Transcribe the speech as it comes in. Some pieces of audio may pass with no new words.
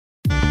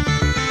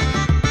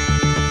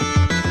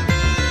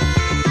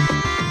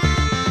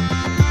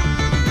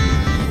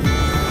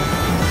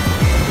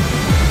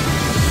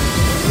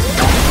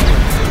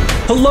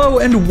Hello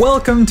and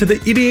welcome to the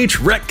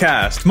EDH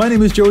Recast. My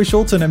name is Joey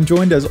Schultz and I'm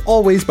joined as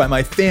always by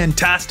my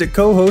fantastic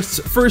co-hosts.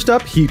 First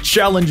up, he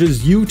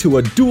challenges you to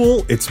a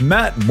duel. It's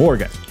Matt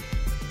Morgan.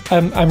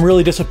 I'm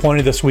really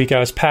disappointed this week. I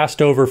was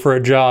passed over for a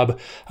job.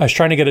 I was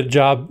trying to get a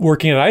job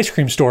working at an ice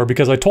cream store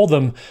because I told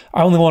them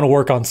I only want to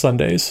work on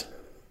Sundays.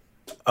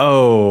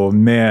 Oh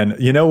man,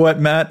 you know what,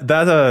 Matt?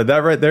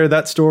 That right there,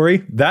 that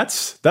story,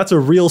 that's a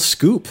real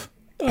scoop.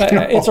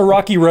 It's a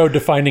rocky road to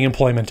finding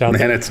employment out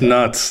there. Man, it's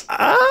nuts.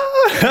 Awesome.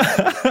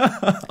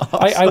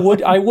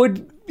 I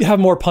would have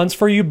more puns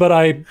for you, but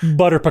I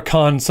butter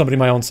pecan somebody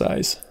my own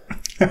size.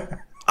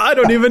 I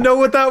don't even know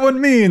what that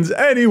one means.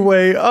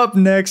 Anyway, up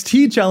next,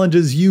 he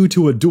challenges you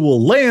to a dual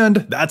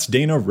land. That's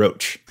Dana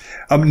Roach.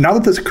 Now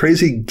that this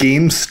crazy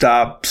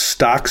GameStop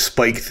stock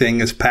spike thing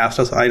is past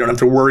us, I don't have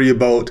to worry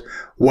about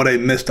what I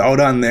missed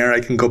out on there. I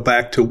can go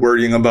back to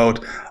worrying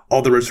about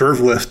all the reserve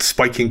list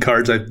spiking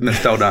cards I've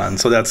missed out on.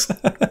 So that's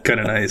kind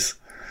of nice.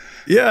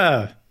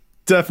 Yeah.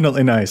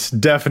 Definitely nice,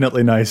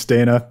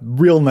 Dana.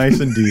 Real nice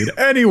indeed.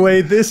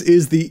 Anyway, this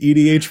is the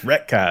EDH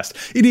Recast.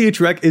 EDH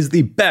Rec is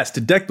the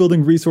best deck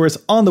building resource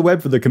on the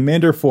web for the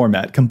Commander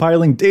format,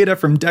 compiling data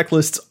from deck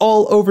lists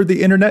all over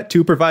the internet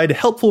to provide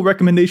helpful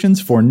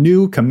recommendations for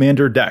new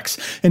Commander decks.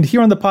 And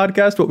here on the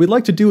podcast, what we'd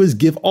like to do is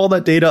give all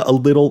that data a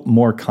little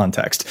more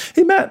context.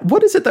 Hey, Matt,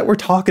 what is it that we're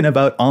talking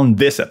about on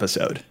this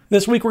episode?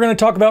 This week, we're going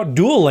to talk about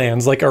dual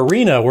lands like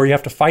Arena, where you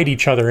have to fight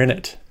each other in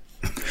it.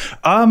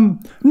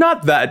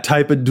 Not that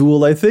type of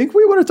duel, I think.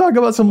 We want to talk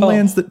about some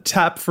lands that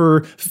tap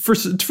for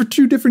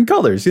two different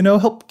colors,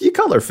 help you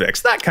color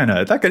fix. That kind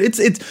of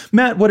it's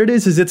Matt, what it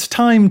is it's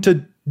time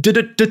to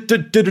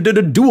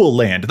dual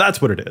land.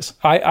 That's what it is.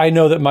 I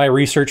know that my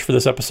research for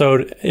this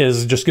episode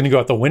is just going to go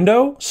out the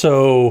window.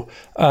 So,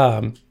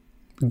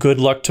 good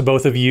luck to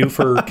both of you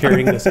for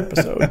carrying this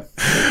episode.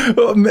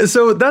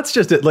 So that's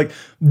just it. Like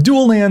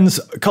dual lands,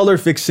 color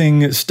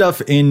fixing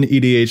stuff in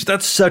EDH.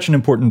 That's such an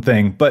important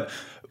thing. But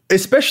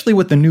especially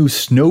with the new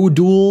snow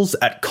duels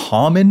at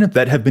Common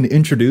that have been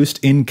introduced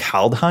in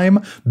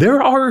Kaldheim,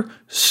 there are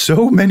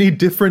so many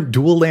different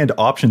dual land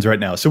options right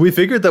now. So we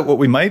figured that what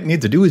we might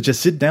need to do is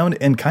just sit down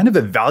and kind of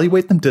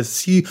evaluate them to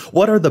see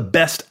what are the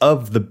best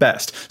of the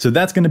best. So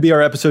that's going to be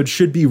our episode.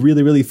 Should be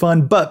really, really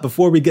fun. But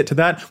before we get to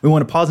that, we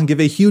want to pause and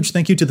give a huge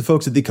thank you to the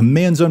folks at the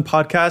Command Zone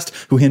podcast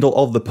who handle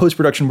all of the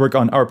post-production work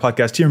on our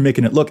podcast here,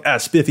 making it look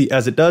as spiffy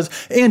as it does.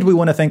 And we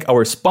want to thank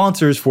our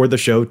sponsors for the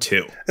show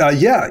too.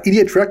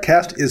 EDH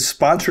Recast is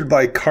sponsored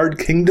by Card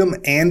Kingdom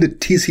and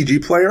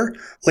TCG Player.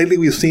 Lately,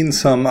 we've seen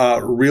some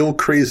real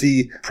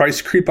crazy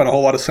price creep on a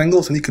whole lot of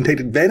singles, and you can take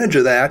advantage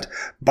of that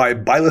by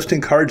buy listing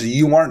cards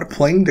you aren't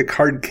playing to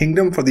Card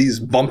Kingdom for these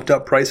bumped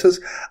up prices.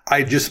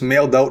 I just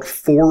mailed out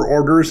 4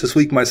 orders this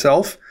week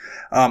myself.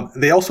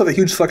 They also have a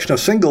huge selection of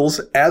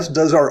singles, as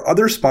does our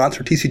other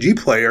sponsor, TCG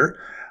Player,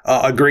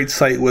 a great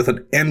site with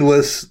an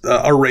endless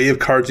array of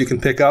cards you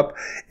can pick up.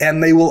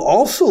 And they will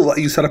also let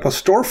you set up a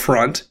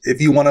storefront if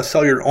you want to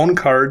sell your own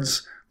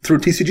cards through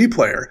TCG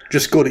Player.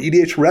 Just go to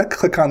EDH Rec,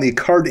 click on the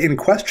card in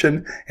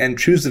question, and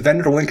choose the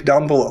vendor link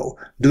down below.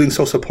 Doing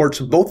so supports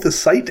both the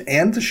site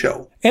and the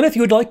show. And if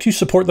you would like to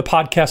support the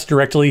podcast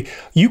directly,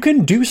 you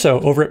can do so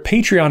over at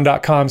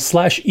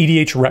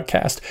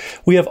patreon.com/EDHRecast.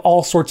 We have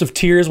all sorts of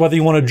tiers, whether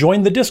you want to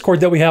join the Discord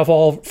that we have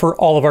for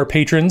all of our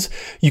patrons.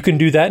 You can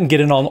do that and get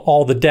in on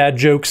all the dad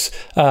jokes,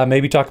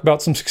 maybe talk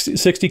about some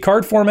 60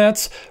 card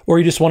formats, or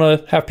you just want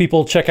to have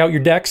people check out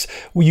your decks.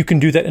 You can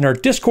do that in our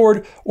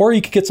Discord, or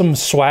you can get some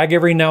swag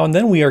every now and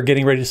then. We are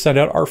getting ready to send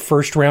out our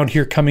first round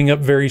here coming up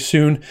very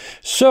soon.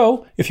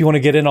 So if you want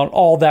to get in on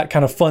all that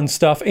kind of fun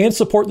stuff and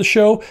support the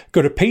show,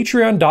 go to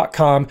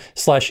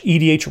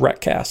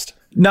patreon.com/EDHRecast.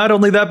 Not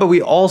only that, but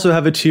we also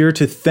have a tier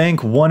to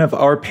thank one of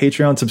our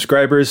Patreon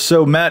subscribers.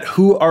 So Matt,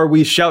 who are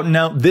we shouting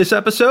out this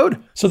episode?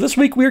 So this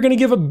week we're going to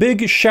give a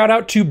big shout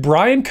out to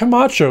Brian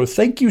Camacho.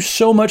 Thank you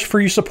so much for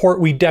your support.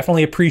 We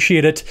definitely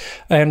appreciate it.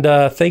 And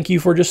thank you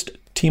for just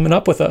teaming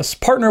up with us,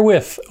 partner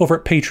with over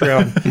at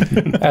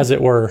Patreon, as it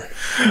were.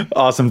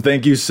 Awesome.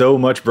 Thank you so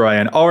much,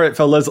 Brian. All right,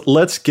 fellas,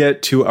 let's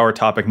get to our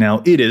topic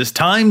now. It is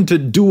time to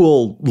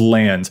dual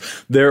lands.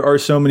 There are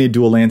so many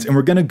dual lands, and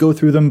we're going to go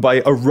through them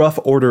by a rough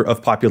order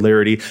of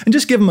popularity and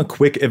just give them a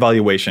quick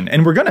evaluation.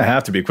 And we're going to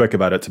have to be quick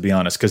about it, to be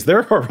honest, because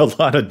there are a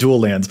lot of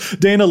dual lands.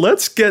 Dana,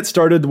 let's get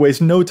started,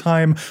 waste no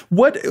time.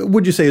 What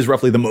would you say is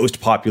roughly the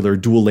most popular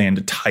dual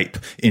land type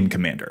in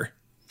Commander?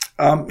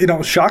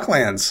 Shock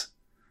lands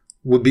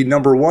would be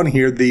number one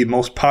here, the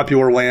most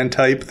popular land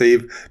type.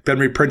 They've been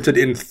reprinted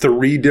in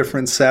 3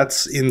 different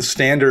sets in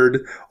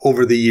Standard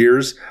over the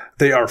years.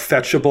 They are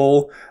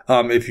fetchable.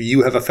 If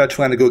you have a fetch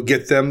land to go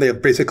get them, they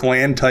have basic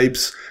land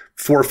types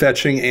for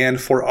fetching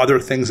and for other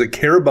things that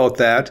care about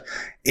that.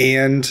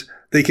 And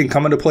they can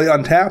come into play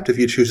untapped if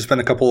you choose to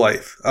spend a couple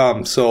life.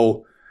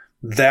 So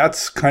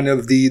that's kind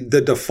of the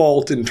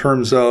default in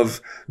terms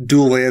of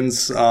dual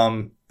lands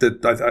that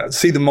I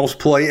see the most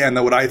play, and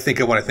what I think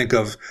of when I think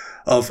of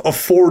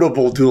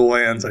affordable dual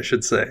lands, I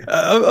should say.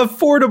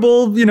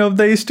 Affordable,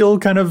 they still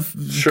kind of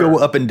go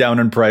up and down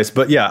in price.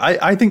 But yeah,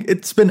 I think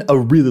it's been a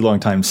really long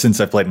time since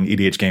I played an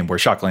EDH game where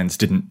Shocklands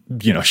didn't,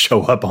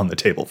 show up on the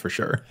table for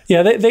sure.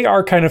 Yeah, they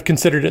are kind of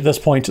considered at this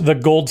point the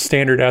gold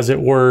standard, as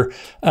it were,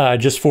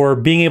 just for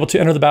being able to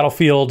enter the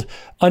battlefield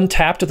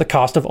untapped at the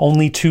cost of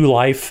only 2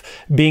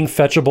 life. Being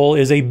fetchable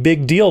is a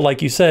big deal.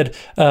 Like you said,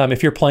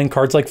 if you're playing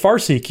cards like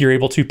Farseek, you're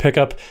able to pick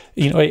up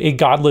a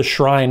godless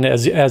shrine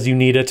as you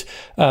need it.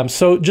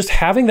 So just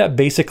having that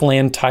basic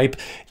land type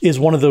is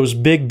one of those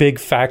big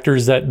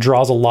factors that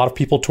draws a lot of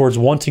people towards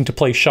wanting to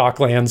play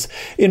Shocklands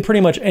in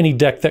pretty much any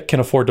deck that can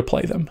afford to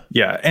play them.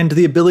 Yeah, and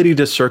the ability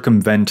to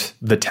circumvent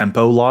the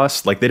tempo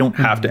loss, like they don't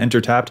have to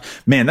enter tapped,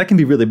 man, that can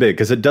be really big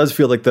because it does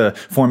feel like the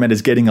format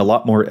is getting a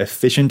lot more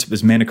efficient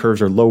as mana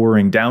curves are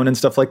lowering down and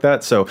stuff like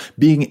that. So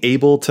being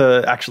able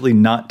to actually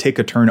not take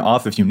a turn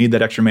off if you need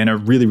that extra mana,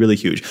 really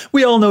huge.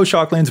 We all know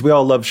Shocklands. We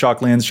all love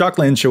Shocklands.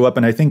 Shocklands show up,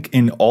 and I think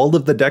in all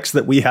of the decks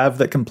that we have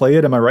that can play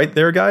it. Am I right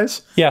there,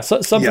 guys? Yeah,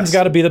 so something's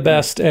got to be the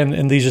best,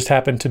 and these just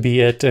happen to be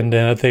it, and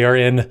they are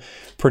in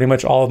pretty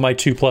much all of my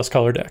 2+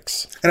 color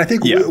decks. And I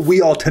think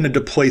we all tended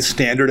to play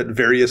standard at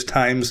various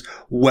times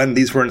when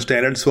these were in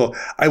standard, so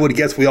I would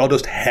guess we all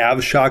just have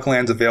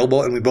Shocklands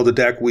available, and we build a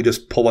deck, we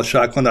just pull a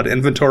Shockland out of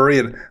inventory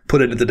and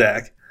put it into the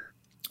deck.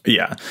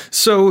 Yeah.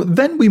 So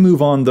then we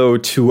move on, though,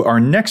 to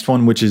our next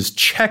one, which is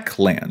check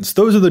lands.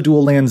 Those are the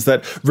dual lands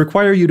that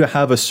require you to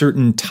have a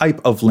certain type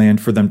of land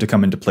for them to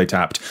come into play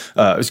tapped.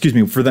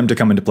 For them to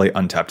come into play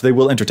untapped. They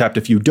will enter tapped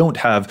if you don't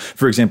have,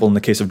 for example, in the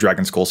case of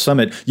Dragonskull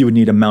Summit, you would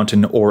need a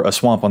mountain or a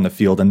swamp on the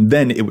field, and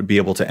then it would be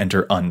able to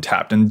enter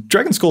untapped. And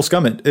Dragonskull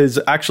Summit is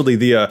actually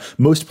the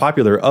most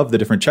popular of the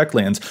different check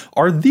lands.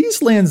 Are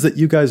these lands that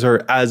you guys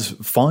are as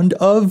fond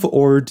of,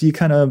 or do you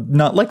kind of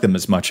not like them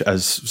as much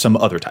as some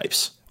other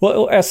types?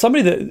 Well, as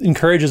somebody that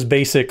encourages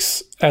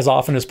basics as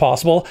often as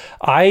possible,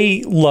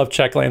 I love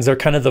check lands. They're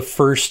kind of the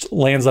first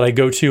lands that I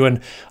go to,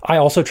 and I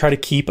also try to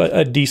keep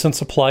a decent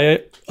supply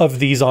of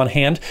these on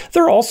hand.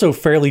 They're also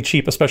fairly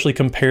cheap, especially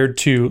compared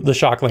to the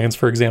Shocklands,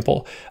 for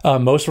example.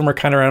 Most of them are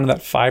kind of around in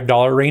that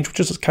 $5 range, which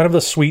is kind of a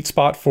sweet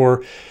spot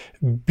for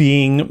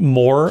being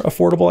more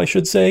affordable, I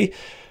should say.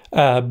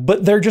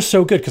 But they're just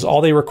so good because all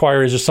they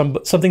require is just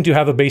something to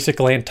have a basic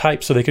land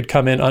type, so they could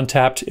come in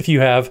untapped if you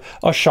have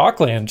a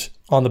Shockland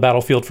on the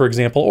battlefield, for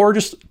example, or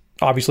just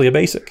obviously a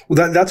basic.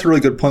 Well, that's a really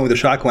good point with the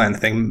Shockland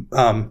thing,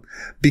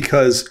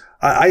 because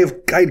I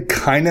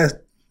kind of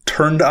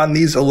turned on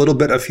these a little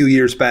bit a few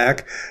years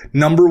back.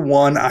 Number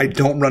one, I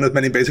don't run as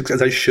many basics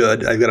as I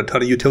should. I've got a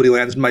ton of utility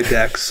lands in my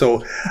deck,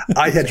 so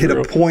I had hit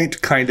a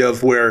point kind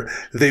of where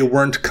they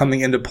weren't coming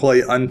into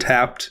play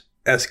untapped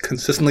as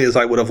consistently as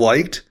I would have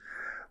liked.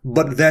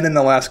 But then in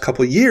the last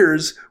couple of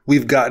years,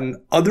 we've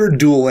gotten other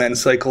dual land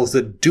cycles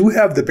that do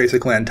have the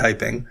basic land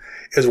typing,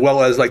 as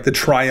well as like the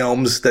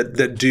triomes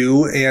that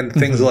do, and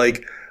things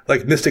like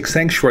Mystic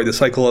Sanctuary, the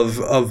cycle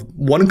of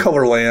one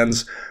color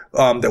lands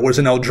that was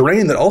in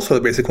Eldraine that also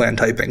had basic land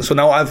typing. So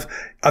now I've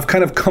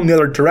kind of come the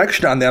other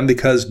direction on them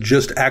because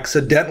just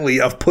accidentally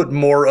I've put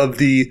more of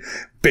the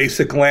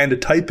basic land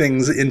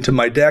typings into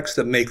my decks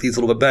that make these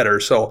a little bit better.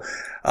 So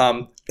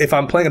if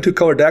I'm playing a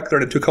 2-color deck,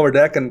 they're in a 2-color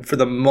deck, and for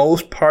the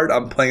most part,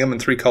 I'm playing them in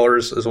 3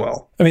 colors as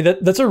well. I mean,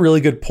 that's a really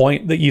good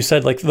point that you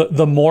said. Like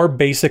the more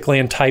basic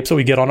land types that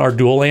we get on our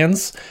dual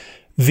lands,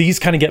 these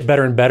kind of get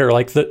better and better.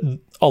 Like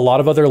a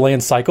lot of other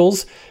land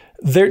cycles,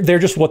 they're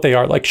just what they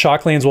are. Like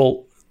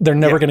Shocklands they're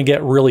never going to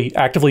get really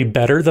actively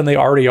better than they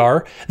already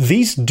are.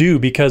 These do,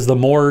 because the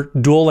more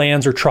dual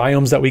lands or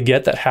triomes that we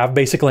get that have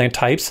basic land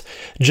types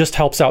just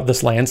helps out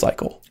this land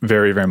cycle.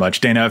 Very, very much.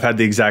 Dana, I've had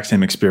the exact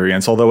same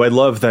experience, although I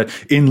love that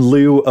in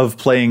lieu of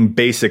playing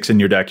basics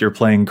in your deck, you're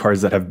playing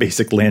cards that have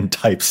basic land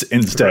types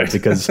instead,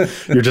 because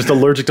you're just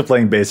allergic to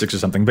playing basics or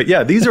something. But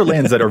yeah, these are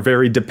lands that are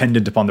very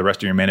dependent upon the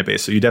rest of your mana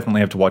base, so you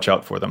definitely have to watch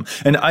out for them.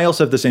 And I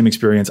also have the same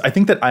experience. I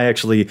think that I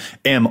actually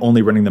am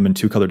only running them in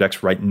 2-color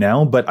decks right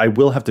now, but I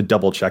will have to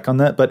double check on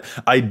that. But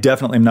I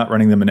definitely am not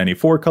running them in any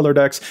 4-color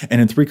decks. And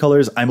in 3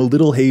 colors, I'm a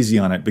little hazy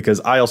on it because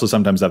I also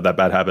sometimes have that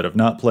bad habit of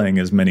not playing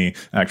as many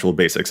actual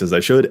basics as I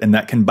should. And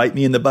that can bite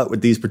me in the butt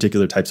with these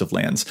particular types of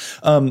lands.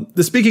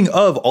 Speaking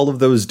of all of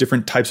those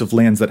different types of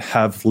lands that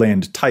have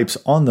land types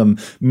on them,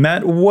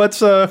 Matt,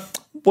 what's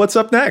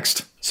up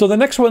next? So the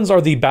next ones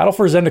are the Battle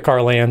for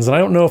Zendikar lands, and I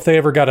don't know if they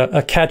ever got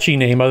a catchy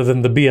name other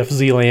than the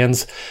BFZ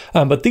lands,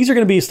 but these are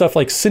going to be stuff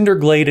like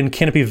Cinderglade and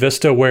Canopy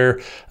Vista,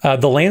 where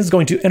the land is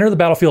going to enter the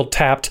battlefield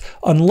tapped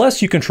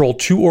unless you control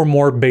 2 or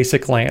more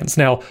basic lands.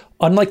 Now,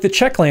 unlike the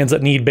check lands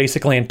that need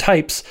basic land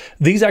types,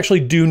 these actually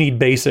do need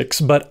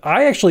basics, but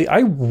I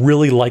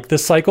really like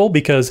this cycle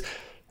because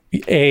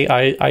A,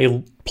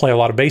 I play a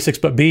lot of basics,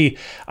 but B,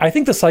 I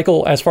think the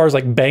cycle, as far as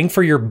like bang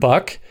for your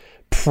buck,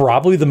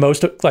 probably the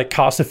most like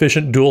cost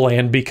efficient dual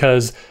land,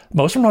 because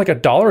most of them are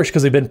like $1-ish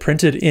because they've been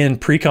printed in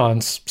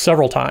precons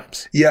several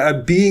times. Yeah,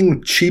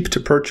 being cheap to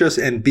purchase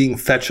and being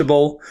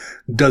fetchable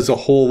does a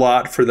whole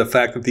lot for the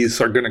fact that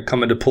these are going to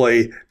come into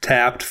play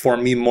tapped for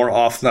me more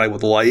often than I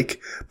would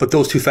like. But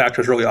those 2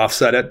 factors really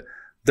offset it.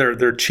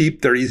 They're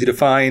cheap. They're easy to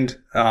find.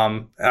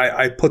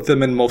 I put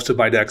them in most of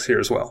my decks here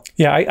as well.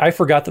 Yeah, I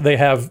forgot that they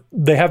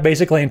have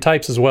basic land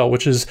types as well,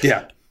 which is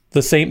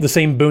the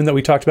same boon that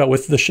we talked about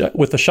with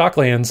the shock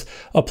lands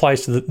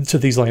applies to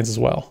these lands as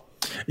well.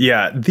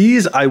 Yeah,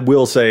 these, I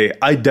will say,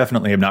 I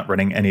definitely am not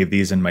running any of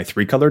these in my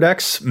 3-color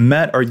decks.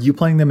 Matt, are you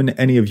playing them in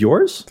any of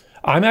yours?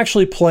 I'm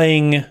actually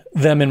playing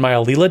them in my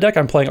Alila deck.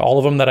 I'm playing all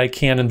of them that I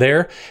can in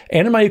there,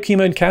 and in my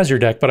Ukima and Kazir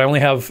deck, but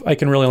I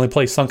can really only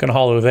play Sunken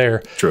Hollow there.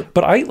 True.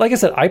 But like I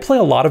said, I play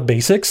a lot of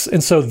basics,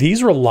 and so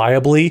these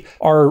reliably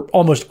are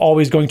almost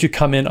always going to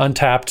come in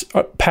untapped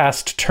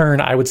past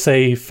turn, I would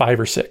say 5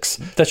 or 6.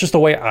 That's just the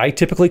way I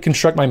typically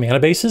construct my mana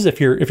bases.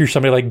 If you're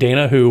somebody like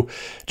Dana who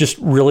just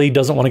really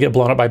doesn't want to get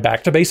blown up by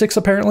back to basics,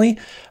 apparently,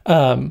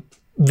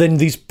 then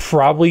these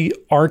probably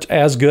aren't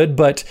as good.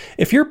 But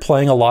if you're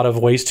playing a lot of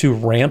ways to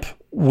ramp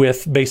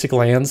with basic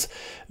lands,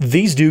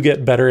 these do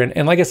get better.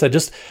 And like I said,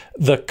 just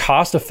the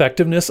cost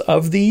effectiveness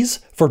of these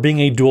for being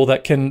a duel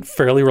that can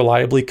fairly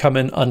reliably come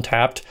in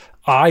untapped,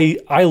 I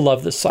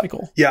love this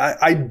cycle. Yeah,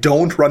 I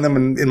don't run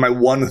them in my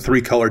 1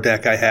 3-color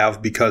deck I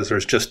have because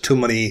there's just too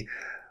many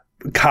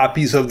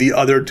copies of the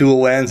other dual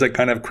lands that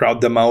kind of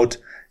crowd them out.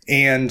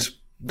 And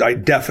I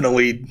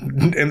definitely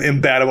am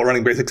bad about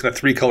running basics in a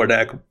 3-color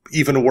deck,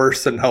 even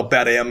worse than how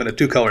bad I am in a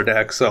 2-color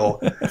deck.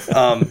 So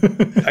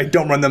I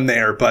don't run them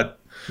there, but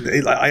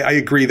I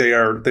agree they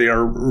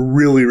are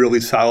really, really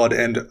solid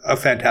and a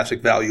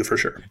fantastic value for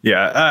sure.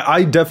 Yeah,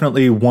 I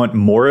definitely want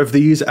more of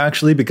these,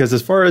 actually, because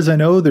as far as I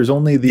know, there's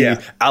only the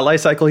ally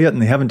cycle yet,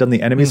 and they haven't done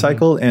the enemy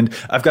cycle. And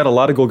I've got a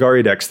lot of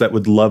Golgari decks that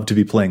would love to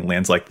be playing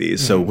lands like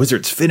these. So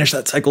Wizards, finish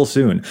that cycle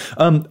soon.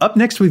 Up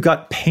next, we've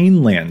got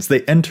Pain lands.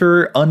 They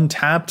enter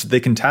untapped. They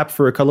can tap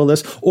for a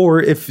colorless,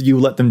 or if you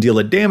let them deal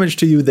a damage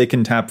to you, they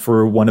can tap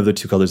for one of the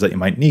 2 colors that you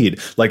might need,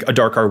 like a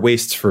Darkar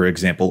Wastes, for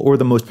example, or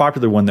the most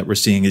popular one that we're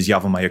seeing is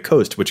Yavimaya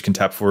Coast, which can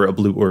tap for a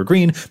blue or a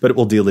green, but it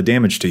will deal the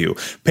damage to you.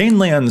 Pain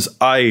lands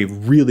I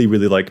really,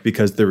 really like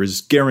because there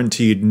is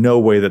guaranteed no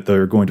way that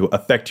they're going to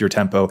affect your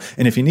tempo.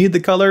 And if you need the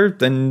color,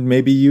 then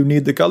maybe you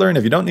need the color. And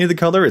if you don't need the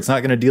color, it's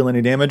not going to deal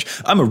any damage.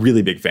 I'm a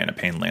really big fan of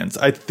Pain lands.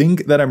 I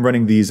think that I'm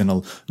running these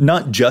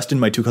not just in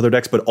my 2-color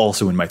decks, but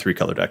also in my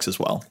 3-color decks as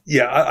well.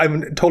 Yeah,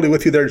 I'm totally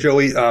with you there,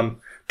 Joey.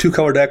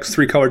 2-color decks,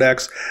 3-color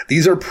decks.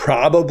 These are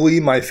probably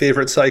my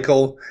favorite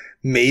cycle,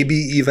 maybe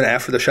even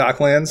after the shock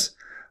lands.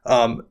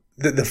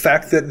 The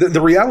fact that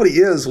the reality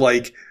is,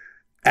 like,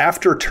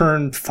 after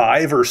turn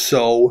 5 or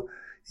so,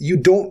 you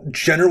don't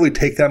generally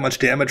take that much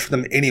damage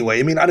from them anyway.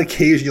 I mean, on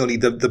occasion you'll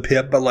need the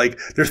pip, but like,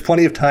 there's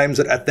plenty of times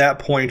that at that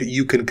point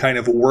you can kind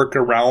of work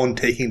around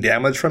taking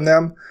damage from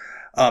them.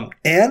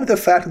 And the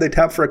fact that they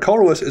tap for a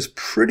colorless is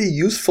pretty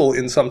useful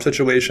in some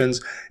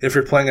situations if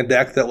you're playing a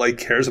deck that like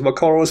cares about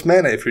colorless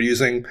mana, if you're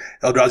using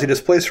Eldrazi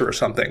Displacer or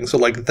something. So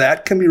like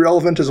that can be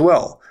relevant as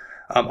well.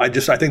 I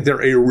think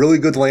they're a really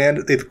good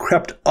land. They've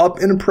crept up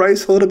in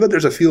price a little bit.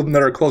 There's a few of them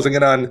that are closing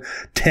in on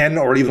 10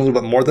 or even a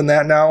little bit more than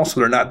that now. So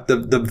they're not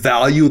the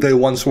value they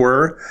once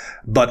were,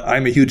 but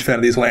I'm a huge fan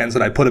of these lands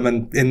and I put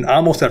them in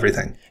almost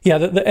everything. Yeah,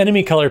 the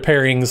enemy color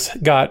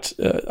pairings got,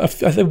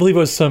 I believe it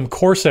was some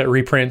core set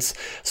reprints.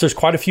 So there's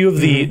quite a few of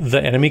the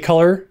enemy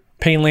color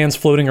Pain lands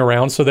floating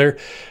around. So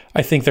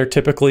I think they're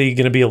typically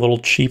going to be a little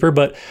cheaper,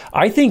 but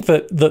I think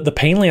that the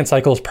Pain land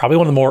cycle is probably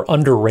one of the more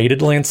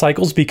underrated land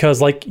cycles because,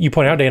 like you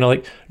point out, Dana,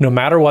 like no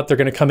matter what, they're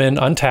going to come in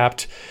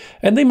untapped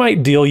and they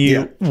might deal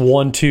you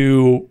 1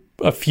 to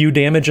a few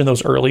damage in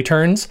those early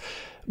turns.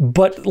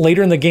 But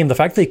later in the game, the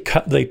fact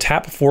they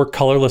tap for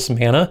colorless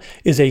mana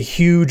is a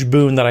huge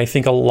boon that I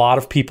think a lot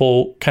of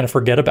people kind of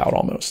forget about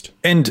almost.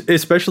 And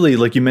especially,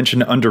 like you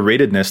mentioned,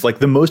 underratedness. Like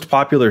the most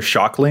popular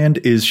shock land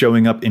is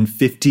showing up in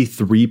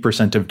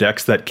 53% of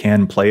decks that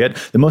can play it.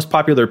 The most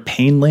popular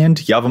Pain land,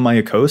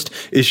 Yavimaya Coast,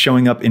 is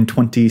showing up in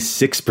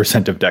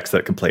 26% of decks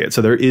that can play it.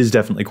 So there is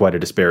definitely quite a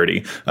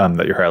disparity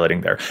that you're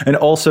highlighting there. And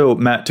also,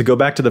 Matt, to go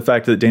back to the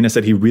fact that Dana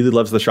said he really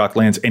loves the shock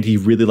lands and he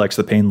really likes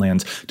the Pain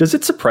lands, does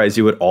it surprise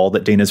you at all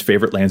that Dana's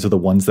favorite lands are the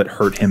ones that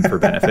hurt him for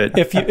benefit?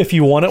 If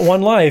you won at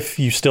 1 life,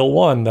 you still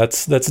won.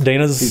 That's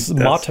Dana's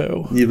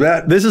motto. You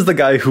bet. This is the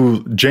guy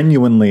who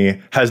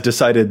genuinely has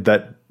decided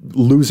that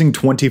losing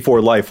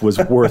 24 life was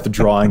worth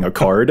drawing a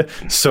card.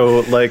 So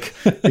like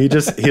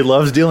he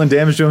loves dealing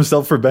damage to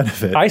himself for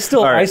benefit. I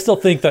still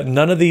think that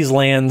none of these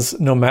lands,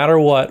 no matter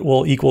what,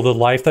 will equal the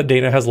life that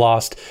Dana has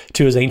lost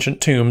to his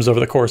ancient tombs over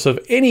the course of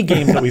any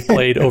game that we've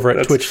played over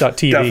at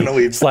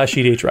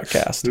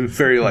twitch.tv/EDHRECast.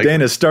 Very likely.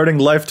 Dana's starting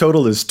life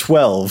total is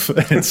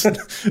 12.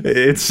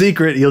 It's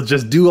secret. He'll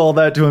just do all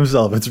that to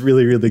himself. It's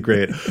really, really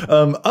great.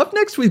 Up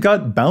next, we've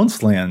got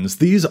bounce lands.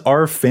 These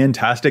are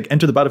fantastic.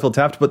 Enter the battlefield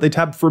tapped, but they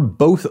tap for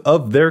both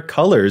of their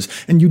colors.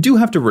 And you do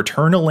have to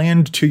return a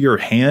land to your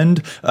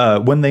hand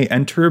when they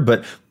enter,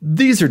 but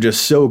these are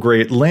just so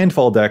great.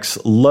 Landfall decks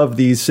love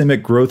these.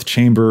 Simic Growth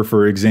Chamber,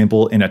 for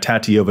example, in a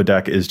Tatiova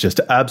deck is just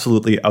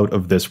absolutely out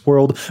of this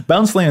world.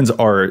 Bounce lands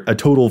are a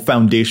total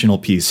foundational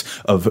piece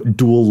of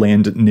dual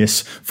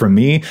landness for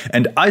me.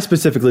 And I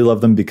specifically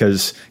love them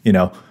because,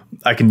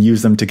 I can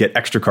use them to get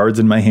extra cards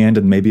in my hand,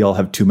 and maybe I'll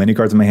have too many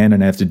cards in my hand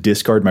and I have to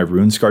discard my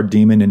Runescarred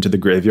Demon into the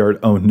graveyard.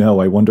 Oh no,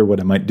 I wonder what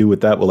I might do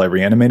with that. Will I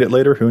reanimate it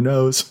later? Who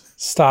knows?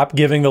 Stop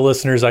giving the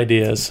listeners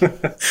ideas.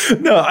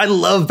 No, I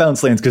love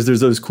bounce lands because there's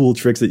those cool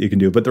tricks that you can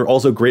do, but they're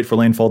also great for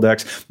landfall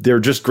decks. They're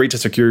just great to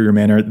secure your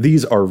mana.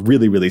 These are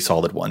really, really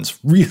solid ones.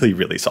 Really,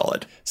 really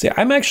solid. See,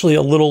 I'm actually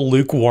a little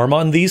lukewarm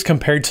on these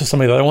compared to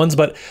some of the other ones,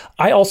 but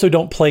I also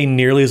don't play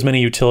nearly as many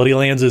utility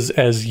lands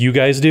as you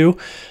guys do.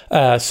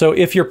 So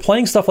if you're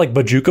playing stuff like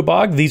Bojuka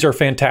Bog, these are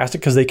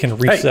fantastic because they can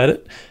reset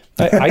it.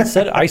 I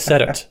said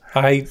it.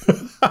 I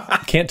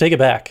can't take it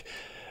back.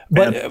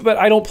 But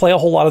I don't play a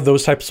whole lot of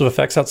those types of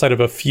effects outside of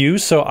a few,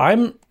 so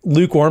I'm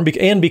lukewarm,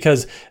 and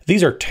because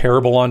these are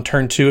terrible on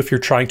turn 2 if you're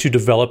trying to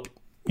develop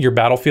your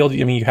battlefield.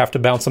 I mean, you have to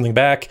bounce something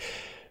back.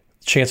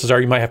 Chances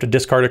are you might have to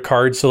discard a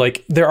card. So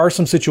like there are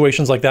some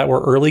situations like that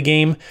where early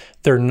game,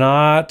 they're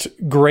not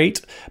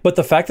great, but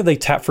the fact that they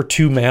tap for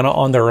 2 mana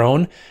on their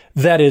own,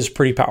 that is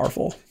pretty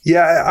powerful.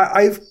 Yeah,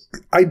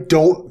 I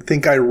don't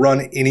think I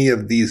run any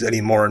of these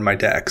anymore in my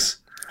decks.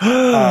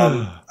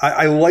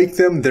 I like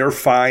them; they're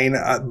fine,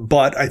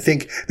 but I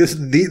think this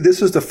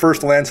is the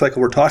first land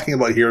cycle we're talking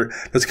about here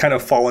that's kind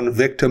of fallen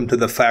victim to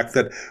the fact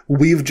that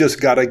we've just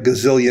got a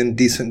gazillion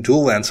decent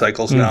dual land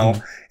cycles now,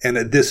 and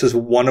that this is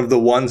one of the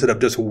ones that have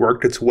just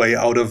worked its way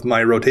out of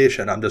my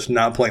rotation. I'm just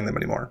not playing them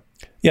anymore.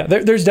 Yeah,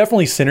 there's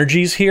definitely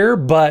synergies here,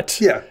 but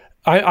yeah.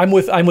 I'm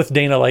with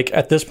Dana. Like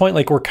at this point,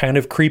 like we're kind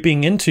of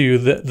creeping into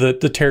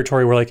the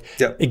territory where like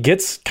it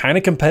gets kind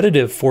of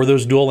competitive for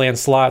those dual land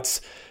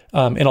slots.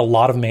 In a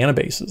lot of mana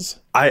bases.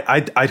 I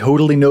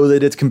totally know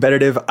that it's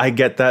competitive. I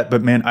get that.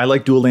 But man, I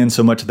like dual lands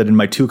so much that in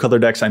my 2-color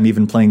decks, I'm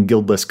even playing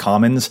Guildless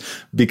Commons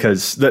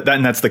because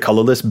that's the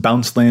colorless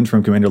bounce land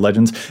from Commander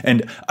Legends.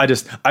 And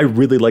I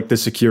really like the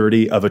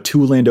security of a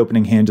 2-land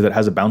opening hand that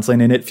has a bounce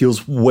land in it.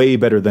 Feels way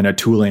better than a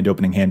 2-land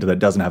opening hand that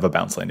doesn't have a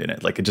bounce land in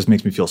it. Like it just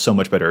makes me feel so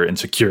much better and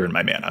secure in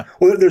my mana.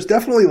 Well, there's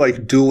definitely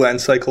like dual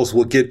land cycles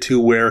we'll get to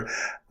where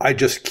I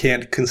just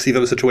can't conceive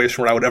of a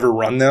situation where I would ever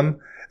run them.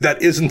 That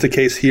isn't the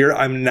case here.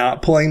 I'm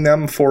not playing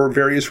them for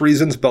various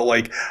reasons, but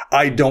like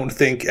I don't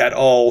think at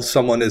all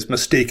someone is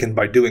mistaken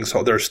by doing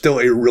so. They're still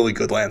a really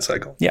good land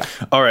cycle. Yeah.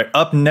 All right.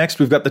 Up next,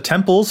 we've got the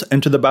Temples.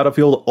 Enter the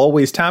battlefield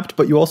always tapped,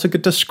 but you also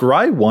get to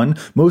scry one.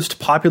 Most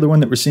popular one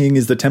that we're seeing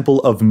is the Temple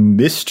of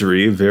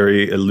Mystery.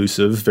 Very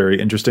elusive,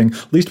 very interesting.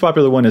 Least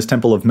popular one is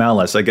Temple of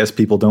Malice. I guess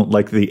people don't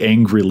like the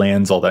angry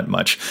lands all that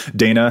much.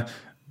 Dana,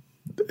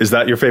 is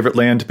that your favorite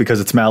land because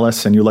it's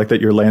Malice and you like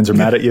that your lands are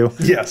mad at you?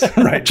 Yes,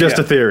 right. Just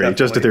a theory. Definitely.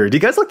 Just a theory. Do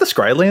you guys like the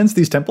scry lands,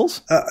 these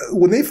temples?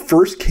 When they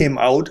first came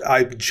out,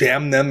 I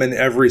jammed them in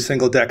every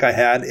single deck I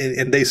had,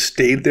 and they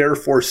stayed there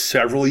for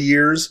several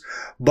years.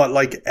 But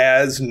like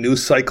as new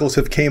cycles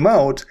have came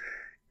out,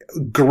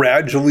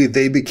 gradually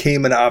they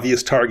became an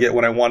obvious target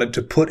when I wanted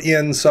to put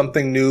in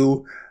something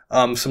new.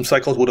 Some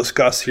cycles we'll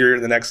discuss here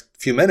in the next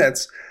few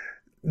minutes.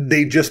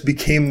 They just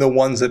became the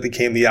ones that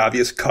became the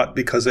obvious cut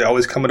because they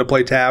always come into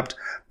play tapped.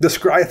 The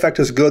scry effect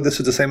is good. This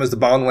is the same as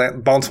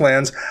the bounce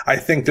lands. I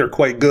think they're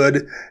quite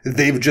good.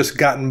 They've just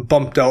gotten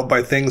bumped out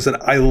by things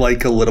that I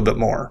like a little bit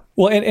more.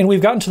 Well, and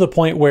we've gotten to the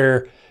point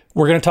where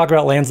we're going to talk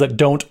about lands that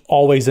don't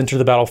always enter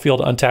the battlefield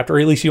untapped, or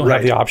at least you don't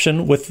have the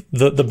option with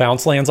the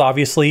bounce lands,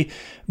 obviously.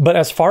 But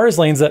as far as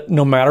lands that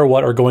no matter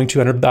what are going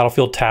to enter the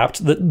battlefield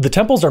tapped, the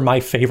temples are my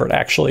favorite,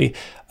 actually.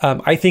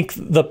 I think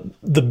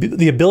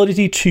the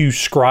ability to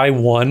scry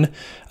one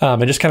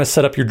and just kind of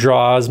set up your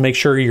draws, make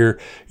sure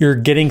you're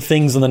getting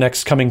things in the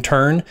next coming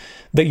turn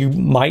that you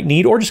might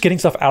need, or just getting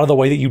stuff out of the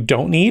way that you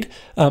don't need.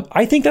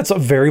 I think that's a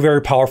very,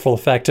 very powerful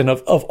effect. And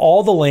of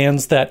all the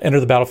lands that enter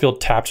the battlefield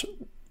tapped,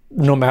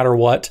 no matter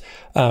what,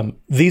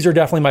 these are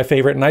definitely my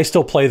favorite, and I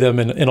still play them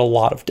in a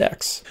lot of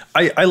decks.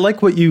 I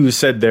like what you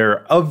said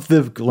there. Of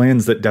the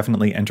lands that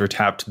definitely enter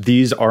tapped,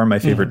 these are my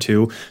favorite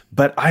too.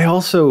 But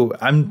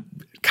I'm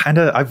kind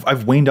of,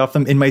 I've waned off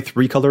them in my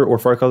 3-color or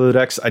 4-color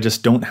decks. I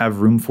just don't have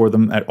room for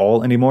them at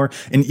all anymore.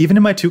 And even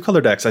in my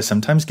 2-color decks, I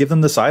sometimes give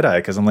them the side eye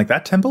because I'm like,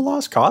 that tempo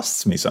loss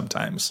costs me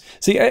sometimes.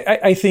 See,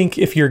 I think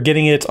if you're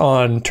getting it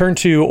on turn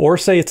 2, or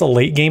say it's a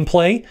late game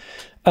play,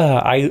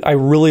 I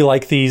really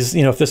like these.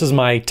 You know, if this is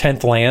my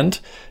 10th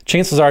land,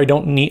 chances are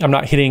I'm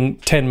not hitting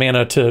 10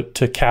 mana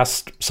to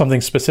cast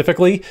something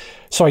specifically.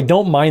 So I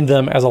don't mind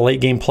them as a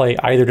late game play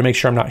either, to make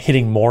sure I'm not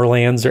hitting more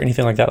lands or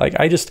anything like that. Like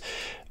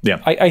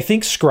I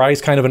think scry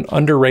is kind of an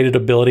underrated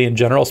ability in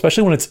general,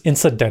 especially when it's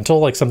incidental,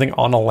 like something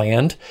on a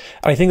land.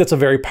 I think that's a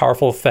very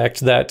powerful effect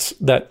that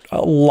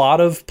a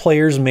lot of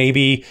players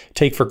maybe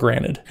take for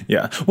granted.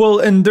 Yeah. Well,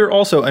 and they're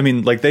also, I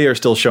mean, like they are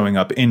still showing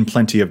up in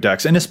plenty of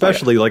decks. And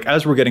especially like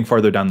as we're getting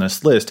farther down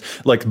this list,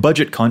 like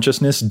budget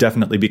consciousness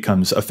definitely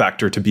becomes a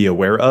factor to be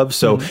aware of.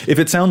 So if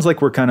it sounds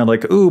like we're kind of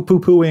like, ooh,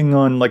 poo-pooing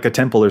on like a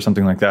temple or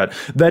something like that,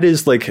 that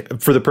is like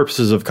for the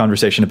purposes of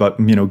conversation about,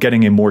 you know,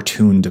 getting a more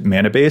tuned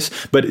mana base.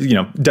 But, you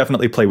know,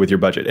 definitely play with your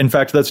budget. In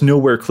fact, that's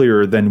nowhere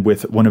clearer than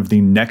with one of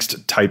the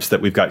next types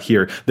that we've got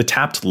here, the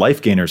tapped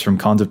life gainers from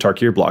Khans of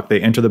Tarkir block.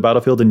 They enter the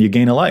battlefield and you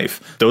gain a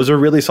life. Those are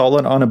really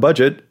solid on a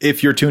budget.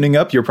 If you're tuning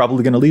up, you're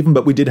probably going to leave them,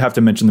 but we did have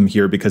to mention them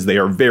here because they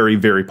are very,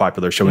 very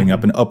popular, showing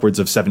up in upwards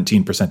of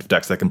 17% of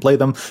decks that can play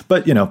them.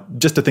 But,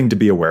 just a thing to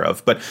be aware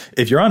of. But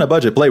if you're on a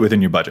budget, play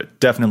within your budget.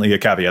 Definitely a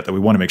caveat that we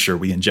want to make sure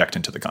we inject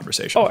into the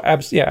conversation. Oh,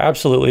 yeah,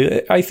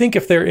 absolutely. I think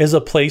if there is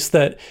a place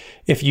that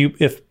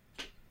if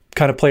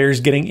kind of players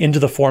getting into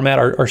the format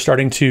are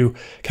starting to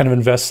kind of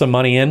invest some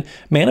money in,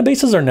 mana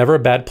bases are never a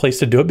bad place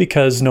to do it,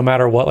 because no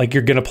matter what, like,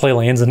 you're going to play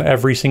lands in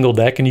every single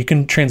deck, and you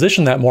can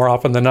transition that more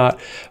often than not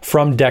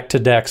from deck to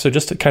deck. So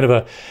just kind of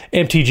a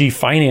MTG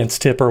finance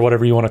tip, or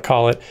whatever you want to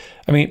call it.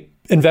 I mean,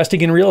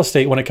 investing in real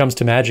estate when it comes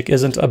to Magic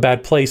isn't a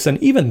bad place.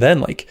 And even then,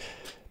 like,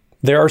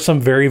 there are some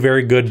very,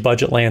 very good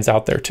budget lands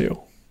out there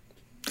too.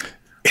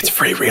 It's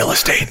free real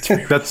estate.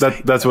 That's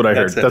what I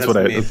heard. That's what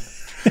I heard.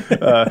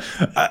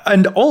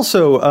 And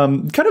also,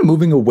 kind of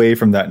moving away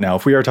from that now,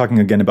 if we are talking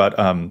again about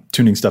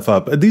tuning stuff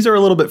up, these are a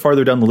little bit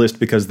farther down the list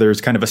because there's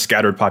kind of a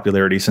scattered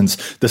popularity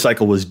since the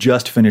cycle was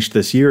just finished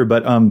this year.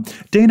 But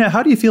Dana,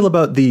 how do you feel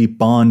about the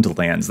Bond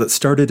lands that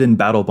started in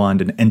Battle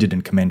Bond and ended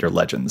in Commander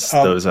Legends?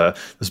 Those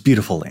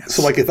beautiful lands.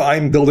 So, like, if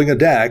I'm building a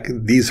deck,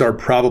 these are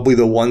probably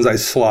the ones I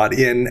slot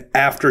in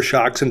after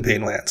Shocks and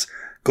Pain lands.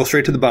 Go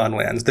straight to the Bond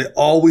lands. They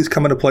always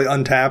come into play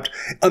untapped,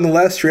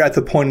 unless you're at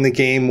the point in the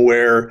game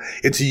where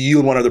it's you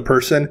and one other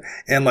person.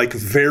 And, like,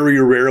 very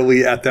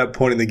rarely at that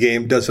point in the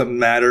game, doesn't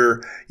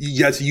matter.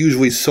 That's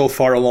usually so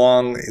far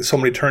along, so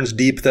many turns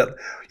deep that,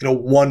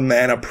 one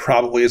mana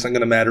probably isn't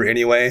going to matter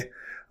anyway.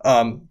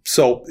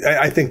 So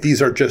I think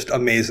these are just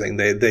amazing.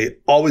 They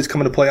always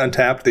come into play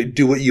untapped. They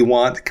do what you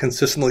want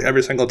consistently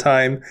every single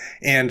time.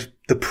 And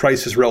the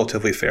price is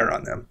relatively fair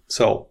on them.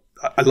 So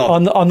I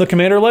love on the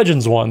Commander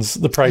Legends ones,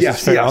 the price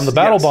is fair. On the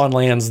Battle Bond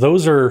lands,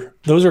 those are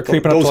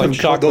creeping up to like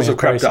shock. Those have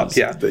crept up,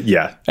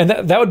 yeah. And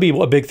that would be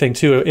a big thing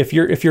too. If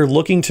you're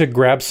looking to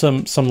grab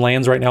some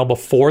lands right now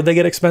before they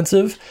get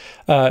expensive,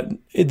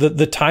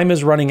 the time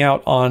is running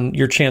out on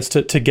your chance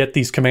to get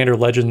these Commander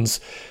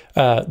Legends,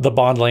 the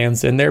Bond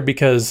lands in there,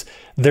 because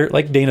they're,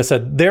 like Dana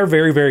said, they're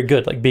very, very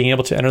good. Like, being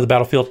able to enter the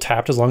battlefield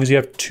tapped as long as you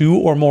have 2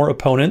 or more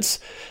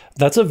opponents.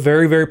 That's a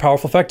very, very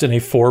powerful effect in a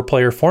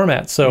 4-player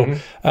format. So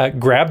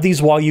grab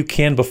these while you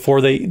can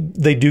before they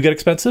do get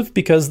expensive,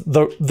 because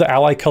the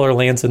ally color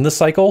lands in this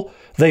cycle,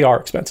 they are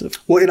expensive.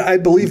 Well, and I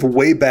believe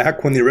way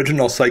back when the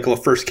original cycle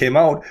first came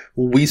out,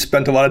 we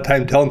spent a lot of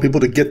time telling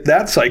people to get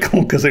that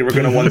cycle because they were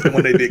going to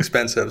one day be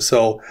expensive.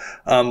 So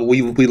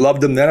we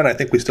loved them then, and I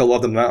think we still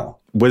love them now.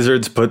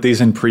 Wizards, put these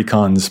in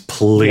precons,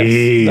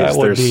 please. Yes,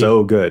 they're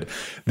so good.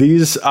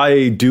 These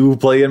I do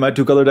play in my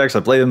 2-color decks. I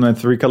play them in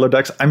 3-color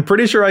decks. I'm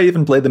pretty sure I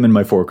even play them in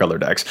my 4-color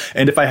decks.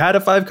 And if I had a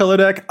 5-color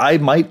deck, I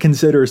might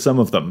consider some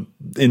of them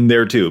in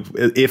there too,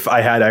 if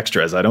I had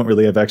extras. I don't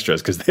really have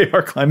extras because they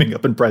are climbing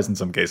up in price in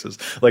some cases.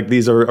 Like,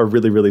 these are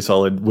really, really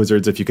solid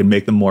Wizards. If you can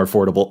make them more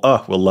affordable,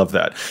 we'll love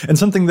that. And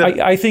something that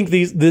I think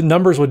the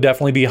numbers would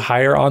definitely be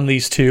higher on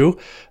these too,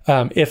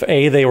 if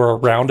A, they were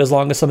around as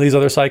long as some of these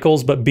other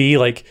cycles, but B,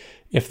 like,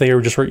 if they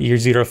were just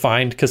easier to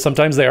find, because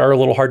sometimes they are a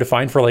little hard to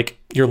find for, like,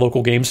 your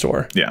local game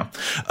store. Yeah.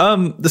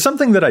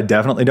 Something that I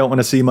definitely don't want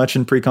to see much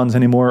in precons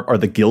anymore are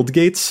the guild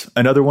gates.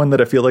 Another one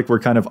that I feel like we're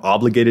kind of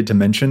obligated to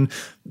mention.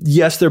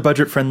 Yes, they're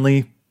budget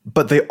friendly,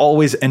 but they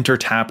always enter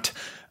tapped.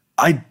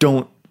 I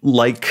don't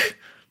like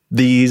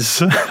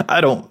these.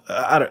 I don't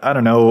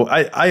know.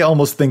 I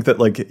almost think that,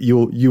 like,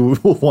 you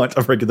want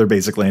a regular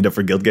basic land up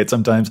for guild gates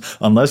sometimes,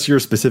 unless you're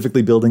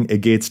specifically building a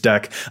gates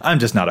deck. I'm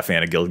just not a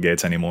fan of guild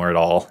gates anymore at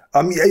all.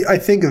 I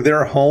think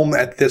their home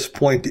at this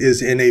point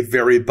is in a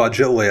very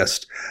budget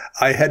list.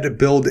 I had to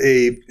build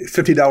a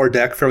 $50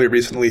 deck fairly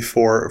recently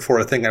for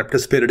a thing I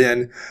participated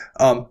in.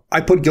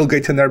 I put guild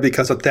gates in there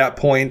because at that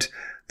point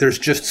there's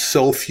just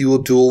so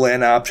few dual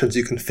land options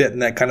you can fit in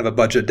that kind of a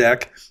budget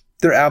deck.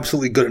 They're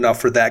absolutely good enough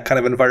for that kind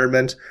of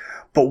environment.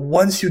 But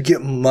once you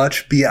get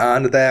much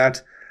beyond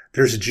that,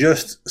 there's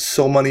just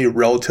so many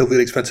relatively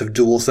inexpensive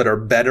duels that are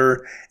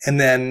better. And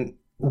then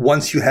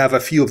once you have a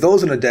few of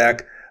those in a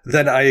deck,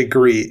 then I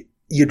agree,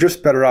 you're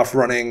just better off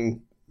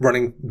running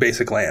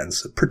basic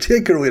lands,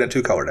 particularly in a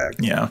 2-color deck.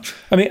 Yeah.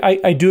 I mean,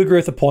 I do agree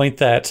with the point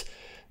that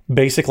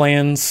basic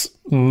lands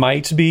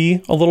might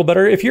be a little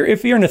better. If you're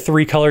in a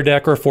 3-color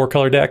deck or a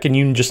 4-color deck and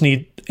you just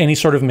need any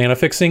sort of mana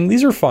fixing,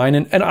 these are fine.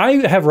 And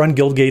I have run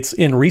guild gates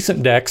in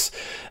recent decks,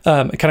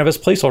 kind of as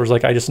placeholders.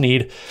 Like, I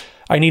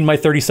need my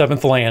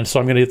 37th land, so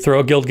I'm going to throw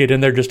a guild gate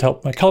in there just to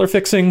help my color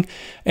fixing.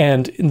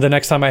 And the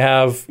next time I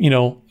have,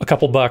 a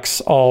couple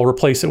bucks, I'll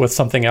replace it with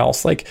something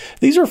else. Like,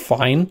 these are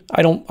fine.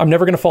 I'm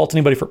never going to fault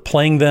anybody for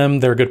playing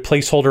them. They're a good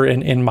placeholder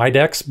in my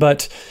decks,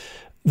 but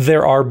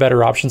there are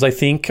better options, I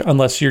think,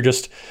 unless you're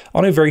just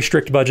on a very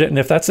strict budget. And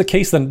if that's the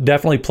case, then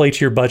definitely play to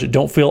your budget.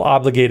 Don't feel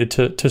obligated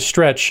to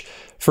stretch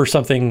for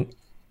something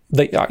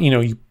that,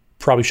 you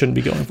probably shouldn't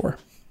be going for.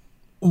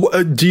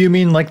 Do you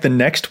mean like the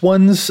next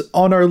ones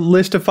on our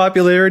list of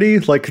popularity?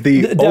 Like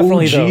the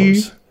definitely OG?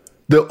 those.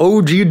 The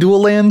OG dual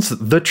lands,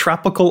 the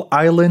tropical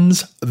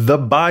islands, the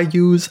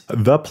bayous,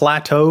 the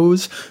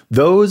plateaus,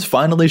 those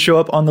finally show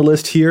up on the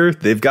list here.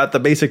 They've got the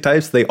basic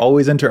types. They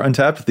always enter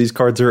untapped. These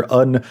cards are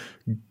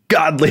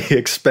ungodly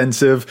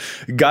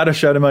expensive. Gotta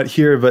shout them out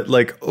here, but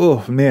like,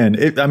 oh man.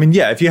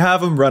 If you have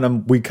them, run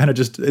them. We kind of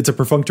just, it's a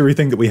perfunctory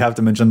thing that we have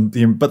to mention,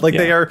 but like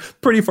they are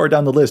pretty far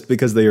down the list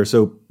because they are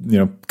so,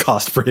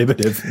 cost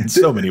prohibitive in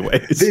so many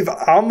ways. They've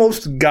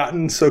almost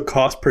gotten so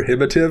cost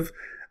prohibitive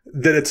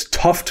that it's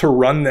tough to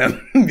run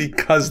them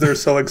because they're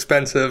so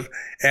expensive.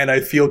 And I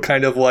feel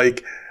kind of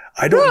like,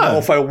 I don't know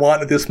if I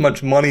want this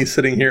much money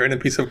sitting here in a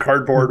piece of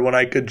cardboard when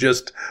I could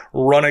just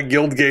run a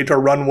Guildgate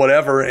or run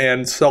whatever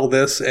and sell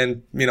this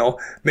and,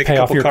 make a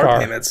couple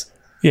card payments.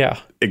 Yeah.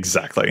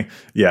 Exactly.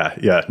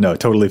 Yeah. No,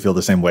 totally feel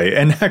the same way.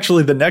 And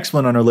actually the next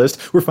one on our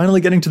list, we're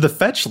finally getting to the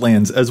fetch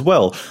lands as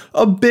well.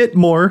 A bit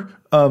more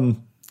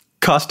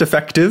cost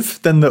effective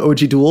than the OG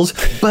duels,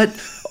 but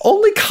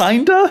only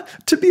kinda,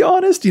 to be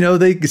honest.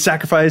 They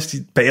sacrifice,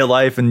 pay a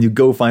life, and you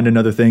go find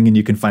another thing, and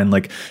you can find,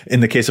 like,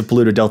 in the case of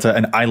Polluted Delta,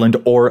 an island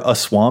or a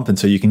swamp, and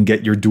so you can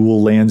get your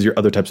dual lands, your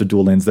other types of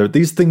dual lands there.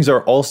 These things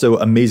are also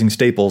amazing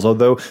staples,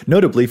 although,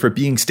 notably, for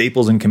being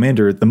staples in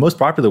Commander, the most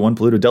popular one,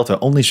 Polluted Delta,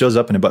 only shows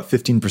up in about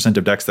 15%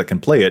 of decks that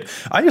can play it.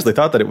 I usually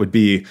thought that it would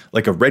be,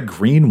 like, a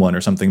red-green one or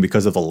something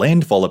because of the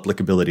landfall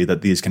applicability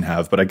that these can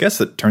have, but I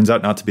guess it turns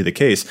out not to be the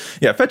case.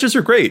 Yeah, fetches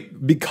are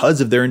great because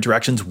of their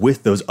interactions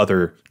with those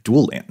other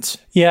dual lands.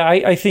 Yeah,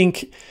 I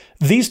think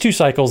these two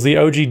cycles, the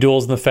OG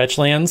duels and the fetch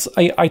lands,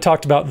 I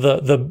talked about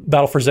the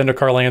Battle for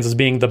Zendikar lands as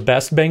being the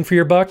best bang for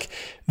your buck.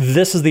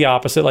 This is the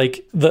opposite.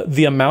 Like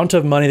the amount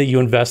of money that you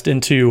invest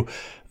into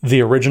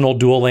the original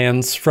dual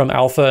lands from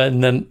Alpha,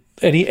 and then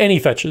any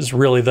fetches,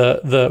 really,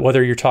 the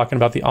whether you're talking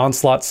about the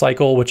Onslaught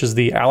cycle, which is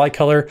the ally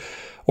color,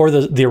 or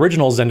the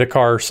original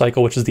Zendikar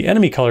cycle, which is the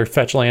enemy color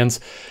fetch lands,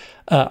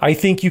 I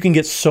think you can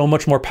get so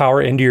much more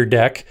power into your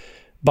deck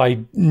by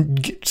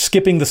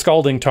skipping the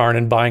Scalding Tarn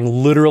and buying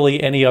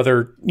literally any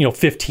other,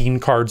 15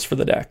 cards for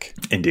the deck.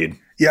 Indeed.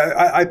 Yeah,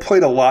 I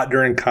played a lot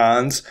during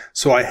cons,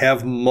 so I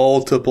have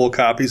multiple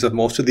copies of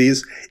most of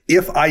these.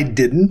 If I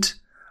didn't,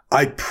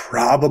 I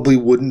probably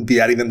wouldn't be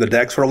adding them to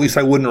decks, or at least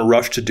I wouldn't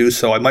rush to do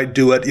so. I might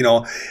do it,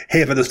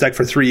 hey, I've had this deck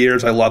for 3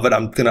 years, I love it,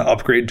 I'm going to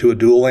upgrade to a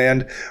dual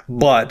land.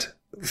 But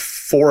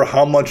for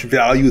how much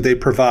value they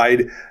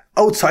provide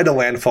outside a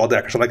landfall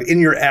deck or something, like in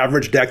your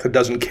average deck that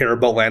doesn't care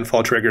about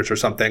landfall triggers or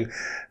something,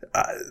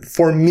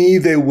 for me,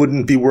 they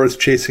wouldn't be worth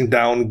chasing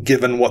down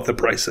given what the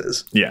price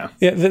is. Yeah.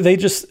 Yeah. They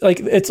just, like,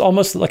 it's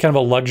almost like kind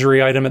of a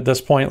luxury item at this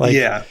point. Like,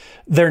 yeah,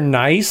 they're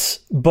nice,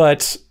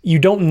 but you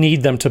don't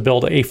need them to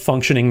build a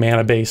functioning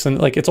mana base. And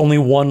like, it's only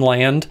one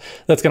land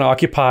that's going to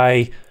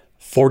occupy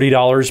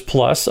 $40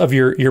 plus of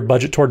your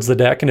budget towards the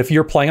deck. And if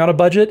you're playing on a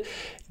budget,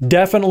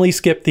 definitely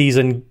skip these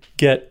and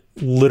get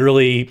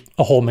literally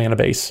a whole mana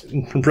base.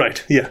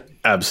 Right. Yeah.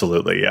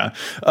 Absolutely, yeah.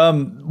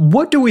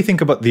 What do we think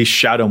about the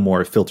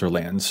Shadowmoor filter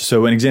lands?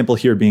 So an example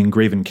here being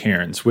Graven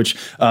Cairns, which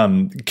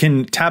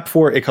can tap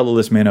for a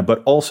colorless mana,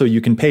 but also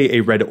you can pay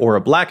a red or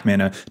a black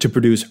mana to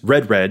produce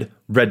red-red,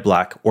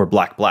 red-black, or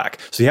black-black.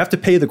 So you have to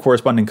pay the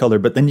corresponding color,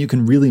 but then you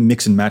can really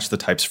mix and match the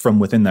types from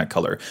within that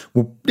color.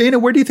 Well, Dana,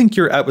 where do you think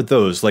you're at with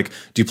those? Like,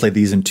 do you play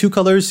these in 2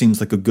 colors? Seems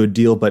like a good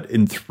deal, but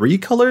in 3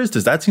 colors?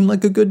 Does that seem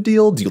like a good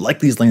deal? Do you like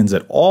these lands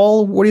at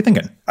all? What are you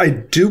thinking? I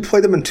do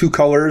play them in 2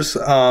 colors.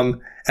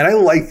 And I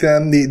like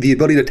them. The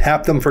ability to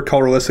tap them for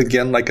colorless,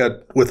 again, like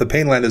with a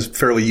Pain land, is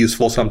fairly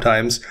useful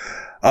sometimes.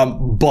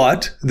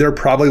 But they're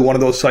probably one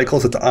of those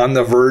cycles that's on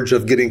the verge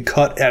of getting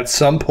cut at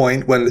some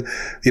point when,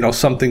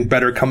 something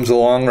better comes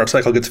along or a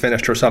cycle gets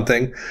finished or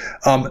something.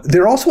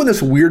 They're also in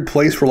this weird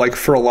place where, like,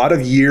 for a lot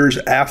of years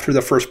after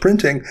the first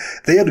printing,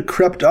 they had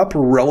crept up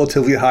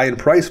relatively high in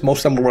price.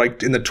 Most of them were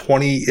like in the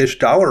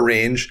 $20-ish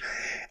range.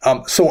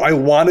 So I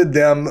wanted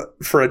them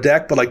for a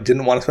deck, but like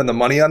didn't want to spend the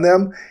money on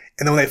them.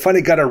 And then when they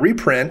finally got a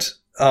reprint,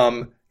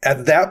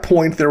 at that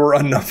point, there were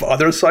enough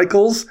other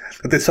cycles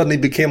that they suddenly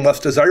became less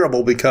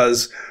desirable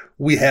because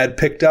we had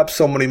picked up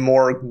so many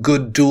more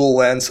good dual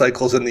land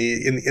cycles in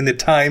the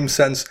time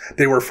since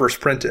they were first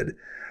printed.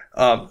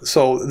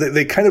 So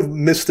they kind of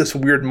missed this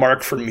weird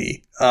mark for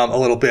me a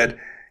little bit.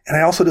 And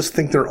I also just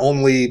think they're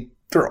only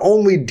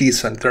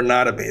decent. They're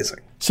not amazing.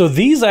 So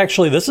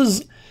this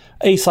is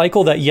a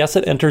cycle that, yes,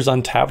 it enters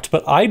untapped,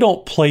 but I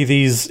don't play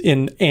these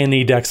in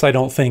any decks, I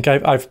don't think.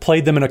 I've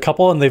played them in a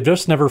couple, and they've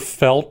just never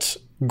felt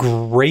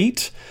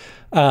great.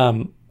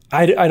 I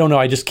don't know.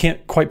 I just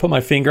can't quite put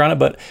my finger on it,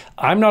 but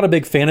I'm not a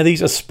big fan of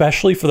these,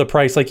 especially for the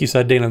price. Like you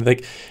said, Dana,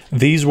 like,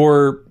 these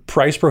were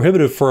price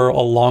prohibitive for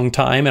a long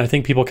time, and I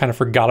think people kind of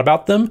forgot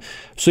about them.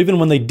 So even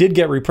when they did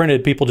get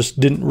reprinted, people just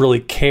didn't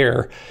really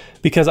care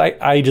because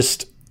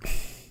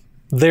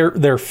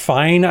they're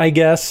fine, I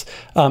guess.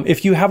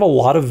 If you have a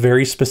lot of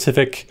very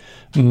specific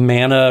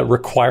mana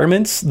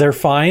requirements, they're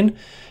fine.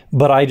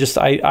 But I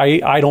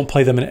don't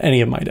play them in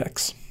any of my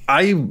decks.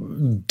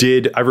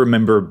 I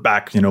remember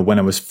back, when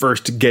I was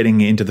first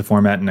getting into the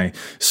format and I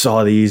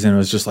saw these and I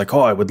was just like, oh,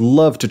 I would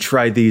love to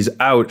try these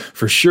out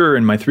for sure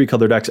in my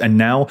 3-color decks. And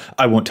now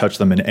I won't touch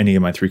them in any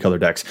of my 3-color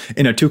decks.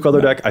 In a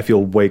 2-color deck, I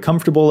feel way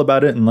comfortable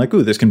about it and like,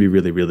 ooh, this can be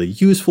really, really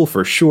useful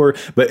for sure.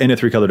 But in a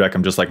 3-color deck,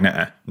 I'm just like,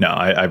 no,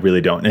 I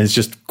really don't. And it's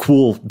just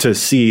cool to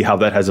see how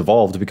that has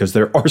evolved because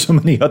there are so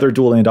many other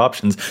dual land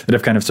options that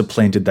have kind of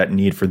supplanted that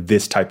need for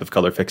this type of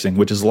color fixing,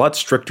 which is a lot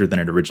stricter than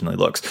it originally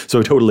looks. So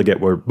I totally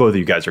get where both of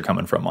you guys are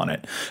coming from on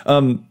it.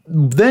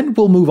 Then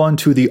we'll move on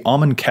to the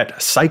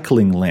Amonkhet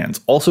cycling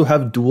lands. Also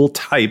have dual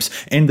types,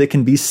 and they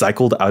can be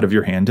cycled out of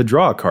your hand to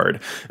draw a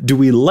card. Do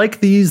we like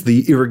these,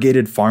 the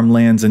irrigated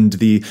farmlands and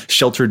the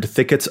sheltered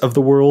thickets of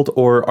the world,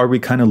 or are we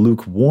kind of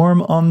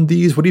lukewarm on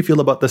these? What do you feel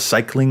about the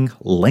cycling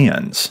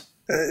lands?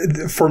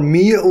 For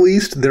me, at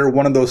least, they're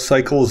one of those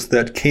cycles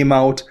that came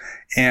out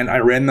and I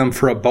ran them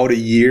for about a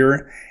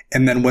year.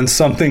 And then when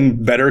something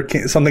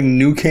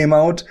new came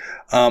out,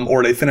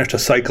 or they finished a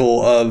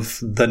cycle of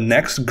the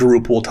next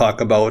group we'll talk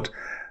about,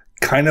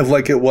 kind of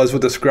like it was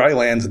with the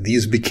Scrylands,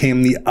 these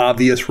became the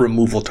obvious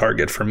removal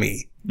target for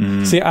me.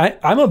 See,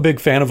 I'm a big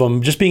fan of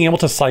them. Just being able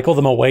to cycle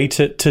them away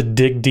to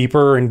dig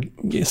deeper and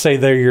say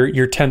they're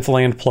your 10th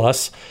land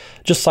plus,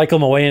 just cycle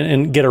them away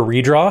and get a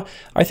redraw.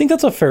 I think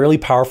that's a fairly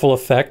powerful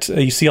effect.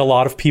 You see a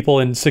lot of people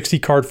in 60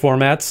 card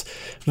formats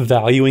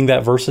valuing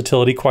that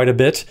versatility quite a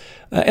bit.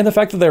 And the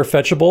fact that they're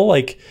fetchable,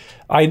 like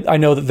I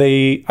know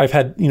that I've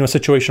had, a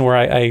situation where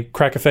I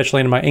crack a fetch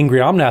land in my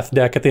Angry Omnath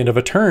deck at the end of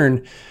a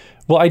turn.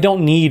 Well, I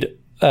don't need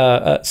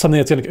something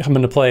that's going to come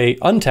into play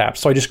untapped.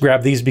 So I just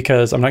grab these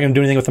because I'm not going to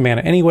do anything with the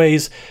mana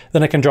anyways.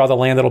 Then I can draw the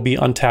land that'll be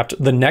untapped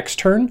the next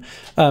turn.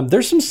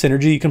 There's some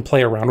synergy you can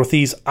play around with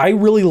these. I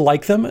really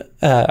like them.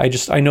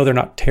 I know they're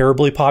not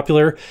terribly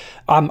popular.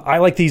 I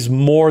like these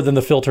more than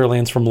the filter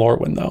lands from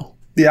Lorwyn, though.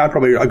 Yeah, I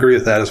probably agree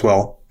with that as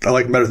well. I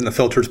like them better than the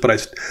filters,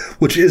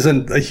 which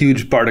isn't a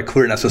huge bar to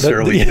clear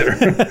necessarily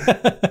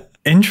either.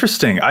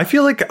 Interesting. I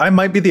feel like I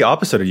might be the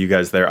opposite of you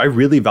guys there. I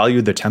really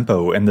value the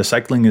tempo, and the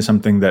cycling is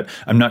something that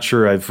I'm not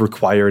sure I've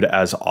required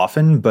as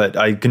often, but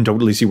I can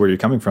totally see where you're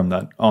coming from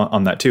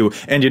on that too.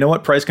 And you know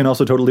what? Price can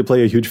also totally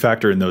play a huge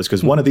factor in those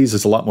because one of these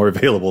is a lot more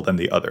available than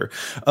the other.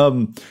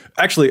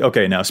 Actually,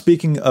 okay, now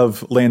speaking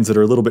of lands that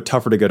are a little bit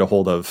tougher to get a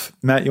hold of,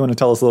 Matt, you want to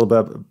tell us a little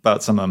bit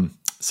about some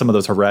of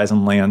those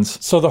Horizon lands?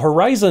 So the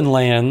Horizon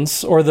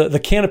lands, or the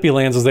Canopy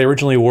lands as they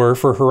originally were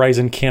for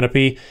Horizon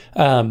Canopy,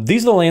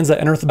 these are the lands that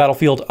enter the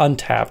battlefield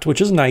untapped,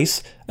 which is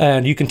nice.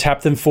 And you can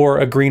tap them for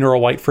a green or a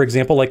white, for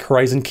example, like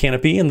Horizon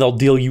Canopy, and they'll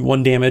deal you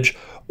 1 damage.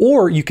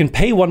 Or you can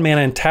pay 1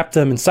 mana and tap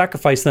them and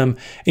sacrifice them,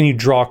 and you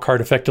draw a card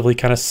effectively,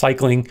 kind of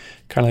cycling,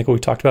 kind of like what we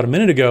talked about a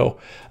minute ago.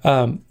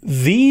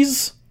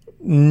 These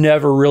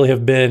never really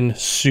have been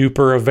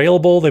super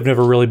available. They've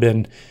never really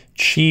been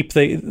cheap.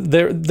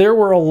 There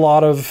were a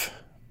lot of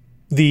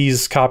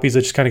these copies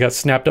that just kind of got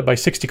snapped up by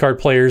 60 card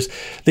players.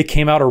 They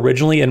came out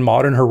originally in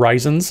Modern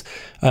Horizons,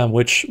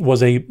 which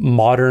was a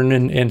modern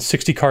and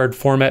 60 card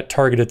format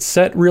targeted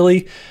set,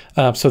 really.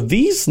 So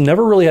these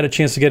never really had a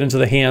chance to get into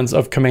the hands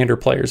of Commander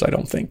players, I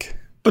don't think.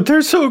 But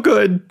they're so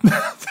good.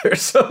 They're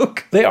so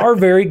good. They are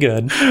very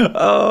good.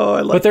 Oh,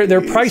 I like But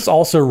their price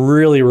also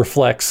really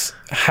reflects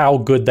how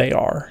good they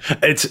are.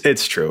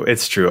 It's true.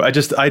 It's true.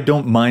 I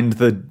don't mind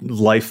the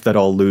life that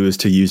I'll lose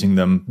to using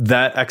them.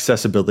 That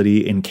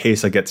accessibility in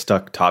case I get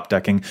stuck top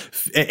decking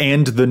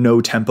and the no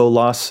tempo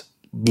loss,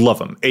 love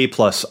them. A+,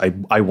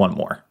 I want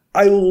more.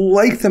 I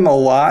like them a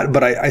lot,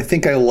 but I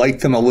think I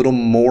like them a little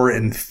more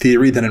in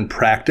theory than in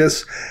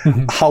practice.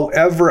 Mm-hmm.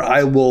 However,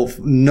 I will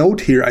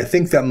note here, I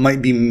think that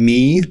might be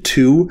me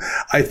too.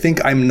 I think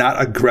I'm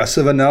not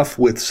aggressive enough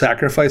with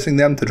sacrificing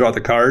them to draw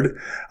the card.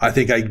 I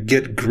think I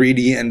get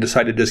greedy and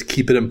decide to just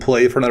keep it in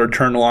play for another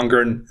turn longer,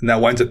 and that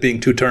winds up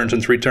being 2 turns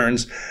and 3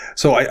 turns.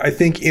 So I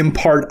think in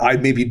part, I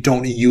maybe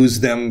don't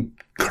use them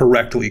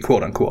correctly,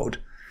 quote unquote.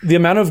 The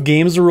amount of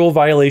games rule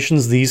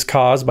violations these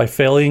cause by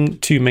failing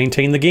to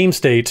maintain the game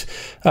state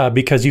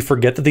because you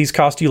forget that these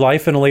cost you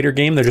life in a later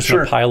game. They're just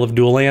a pile of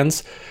dual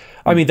lands.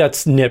 I mean,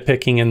 that's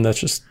nitpicking, and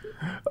that's just...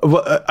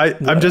 Well,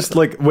 I'm just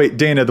like, wait,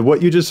 Dana,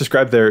 what you just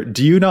described there,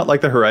 do you not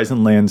like the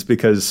Horizon lands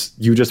because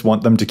you just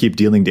want them to keep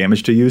dealing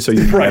damage to you so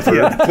you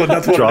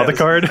never draw the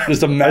card?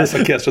 Just a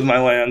masochist with my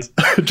lands.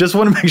 Just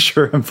want to make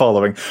sure I'm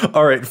following.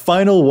 All right,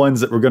 final ones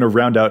that we're going to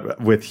round out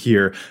with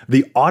here.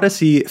 The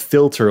Odyssey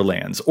filter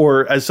lands,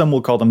 or as some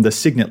will call them, the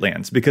Signet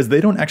lands, because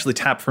they don't actually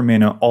tap for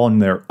mana on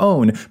their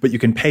own, but you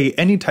can pay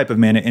any type of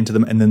mana into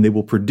them, and then they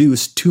will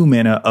produce 2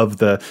 mana of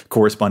the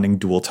corresponding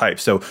dual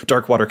type. So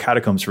Darkwater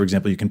Catacombs, for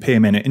example, you can pay a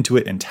mana into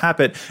it and tap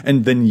it,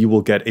 and then you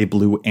will get a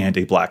blue and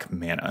a black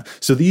mana.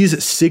 So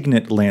these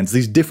Signet lands,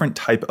 these different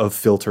type of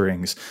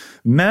filterings.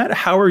 Matt,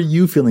 how are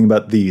you feeling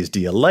about these?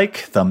 Do you like?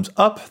 Thumbs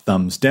up,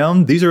 thumbs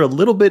down? These are a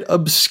little bit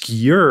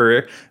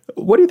obscure.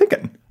 What are you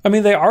thinking? I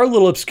mean, they are a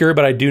little obscure,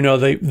 but I do know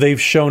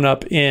they've shown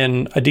up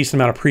in a decent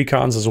amount of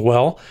precons as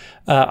well.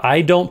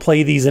 I don't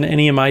play these in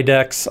any of my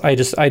decks. I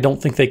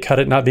don't think they cut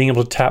it. Not being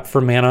able to tap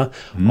for mana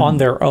on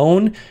their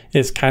own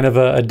is kind of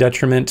a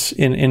detriment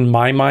in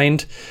my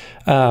mind.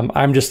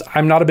 I'm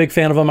not a big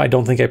fan of them. I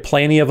don't think I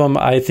play any of them.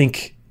 I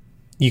think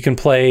you can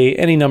play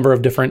any number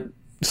of different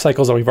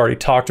cycles that we've already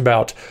talked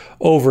about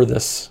over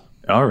this.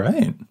 All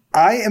right.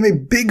 I am a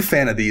big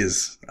fan of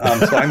these.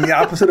 So I'm the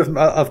opposite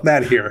of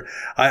Matt here.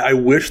 I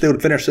wish they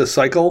would finish this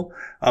cycle.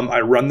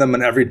 I run them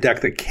in every deck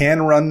that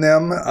can run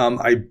them.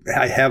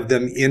 I have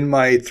them in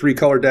my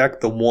 3-color deck,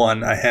 the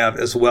one I have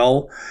as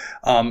well.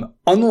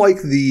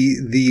 Unlike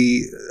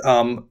the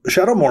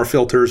Shadowmoor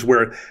filters,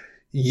 where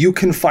you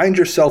can find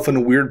yourself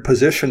in weird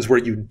positions where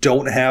you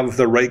don't have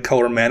the right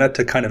color mana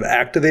to kind of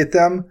activate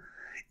them.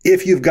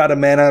 If you've got a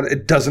mana,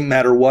 it doesn't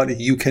matter what,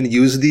 you can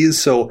use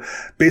these. So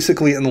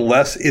basically,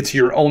 unless it's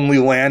your only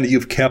land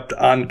you've kept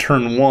on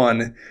turn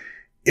 1,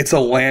 it's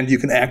a land you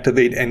can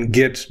activate and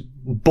get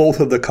both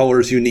of the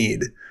colors you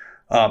need.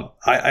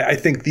 I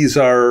think these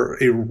are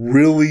a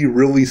really,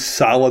 really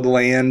solid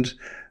land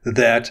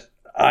that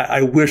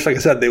I wish, like I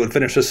said, they would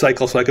finish this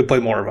cycle so I could play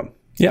more of them.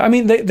 Yeah, I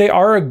mean, they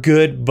are a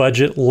good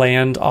budget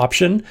land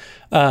option.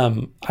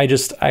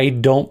 I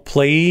don't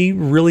play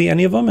really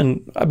any of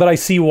them, but I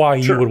see why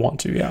you would want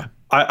to, yeah.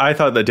 I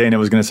thought that Dana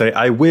was going to say,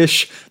 I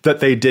wish that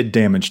they did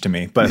damage to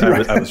me, but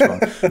I was wrong.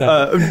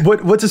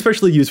 What's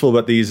especially useful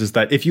about these is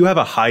that if you have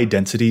a high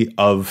density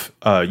of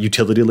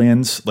utility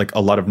lands, like a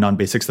lot of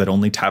non-basics that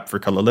only tap for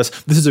colorless,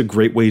 this is a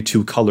great way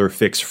to color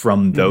fix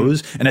from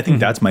those. And I think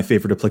that's my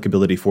favorite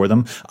applicability for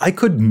them. I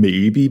could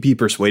maybe be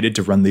persuaded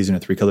to run these in a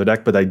 3-color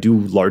deck, but I do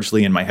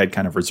largely in my head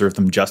kind of reserve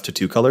them just to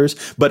 2 colors.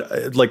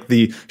 But like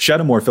the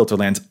Shadowmoor filter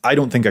lands, I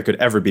don't think I could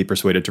ever be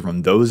persuaded to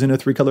run those in a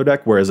 3-color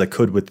deck, whereas I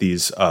could with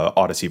these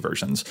Odyssey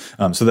versions.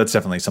 So that's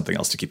definitely something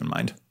else to keep in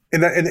mind.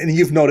 And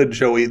you've noted,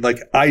 Joey, like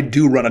I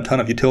do run a ton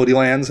of utility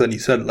lands, and you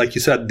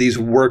said, these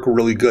work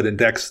really good in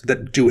decks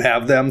that do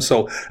have them.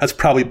 So that's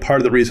probably part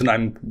of the reason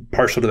I'm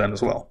partial to them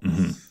as well.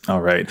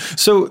 All right.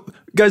 So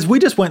guys, we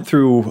just went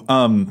through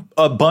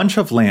a bunch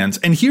of lands,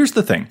 and here's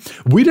the thing.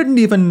 We didn't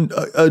even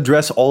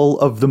address all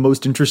of the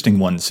most interesting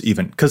ones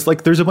even, because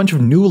like there's a bunch of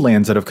new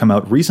lands that have come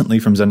out recently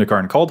from Zendikar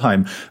and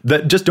Kaldheim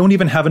that just don't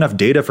even have enough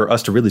data for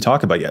us to really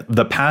talk about yet.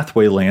 The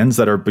Pathway lands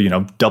that are,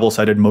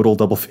 double-sided modal,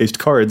 double-faced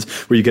cards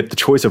where you get the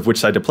choice of which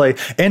side to play.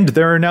 And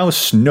there are now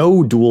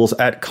snow duels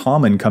at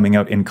common coming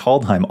out in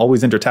Kaldheim,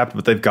 always intertapped,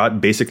 but they've got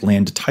basic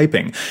land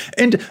typing.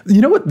 And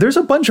you know what? There's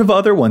a bunch of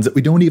other ones that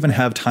we don't even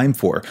have time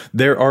for.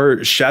 There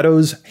are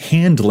Shadows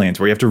hand lands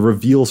where you have to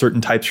reveal certain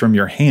types from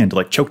your hand,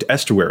 like Choked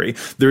Estuary.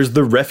 There's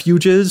the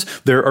Refuges.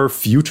 There are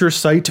Future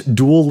Sight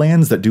dual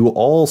lands that do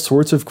all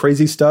sorts of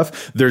crazy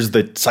stuff. There's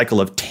the cycle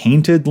of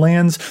Tainted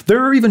lands. There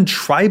are even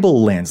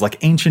tribal lands like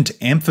Ancient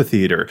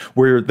Amphitheater,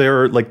 where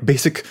there are like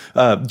basic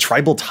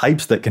tribal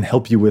types that can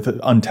help you with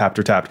untapped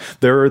or tapped.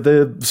 There are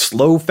the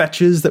slow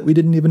fetches that we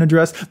didn't even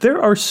address.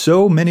 There are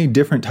so many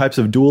different types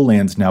of dual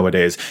lands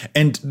nowadays.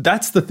 And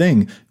that's the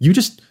thing.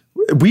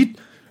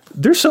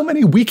 There's so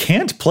many, we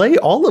can't play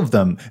all of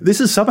them. This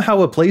is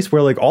somehow a place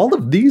where like all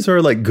of these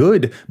are like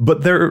good,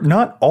 but they're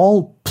not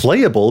all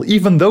playable,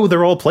 even though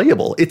they're all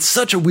playable. It's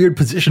such a weird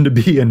position to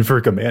be in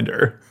for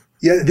Commander.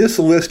 Yeah, this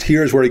list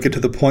here is where you get to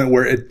the point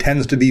where it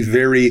tends to be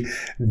very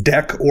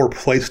deck or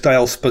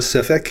playstyle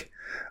specific.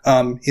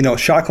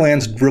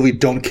 Shocklands really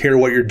don't care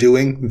what you're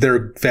doing.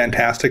 They're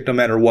fantastic no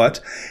matter what.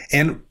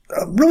 And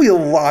really a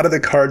lot of the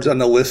cards on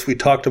the list we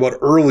talked about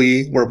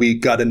early, where we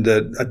got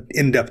into an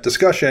in-depth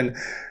discussion,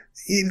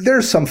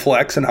 there's some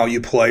flex in how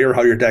you play or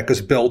how your deck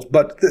is built,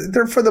 but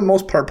they're for the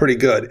most part pretty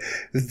good.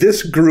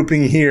 This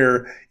grouping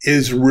here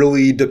is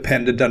really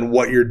dependent on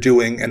what you're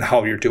doing and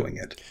how you're doing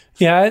it.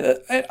 Yeah,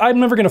 I'm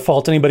never going to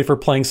fault anybody for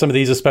playing some of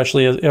these,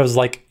 especially as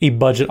like a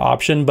budget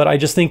option. But I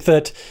just think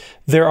that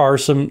there are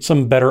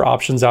some better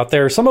options out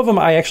there. Some of them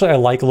I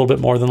like a little bit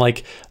more than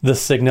like the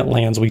Signet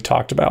lands we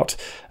talked about.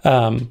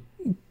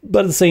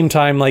 But at the same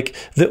time, like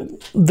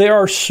there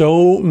are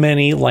so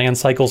many land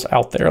cycles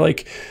out there.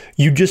 Like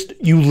you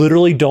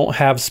literally don't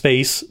have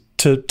space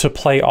to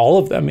play all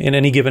of them in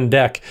any given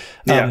deck.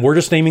 We're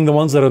just naming the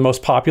ones that are the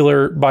most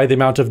popular by the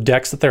amount of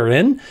decks that they're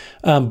in.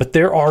 But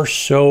there are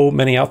so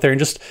many out there, and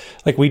just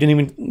like we didn't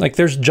even like.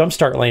 There's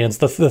Jumpstart lands,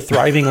 the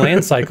thriving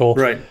land cycle,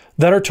 right,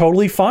 that are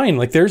totally fine.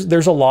 Like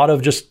there's a lot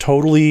of just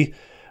totally.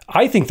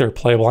 I think they're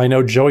playable. I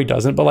know Joey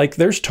doesn't, but like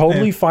there's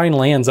totally fine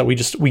lands that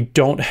we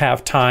don't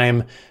have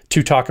time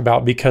to talk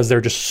about because there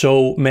are just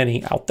so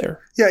many out there.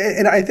 Yeah,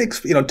 and I think,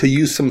 to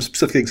use some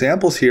specific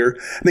examples here,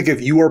 I think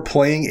if you are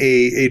playing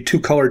a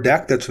 2-color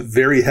deck that's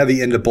very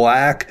heavy into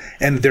black,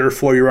 and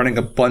therefore you're running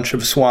a bunch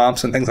of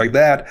swamps and things like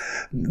that,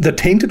 the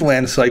Tainted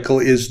land cycle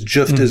is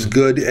just as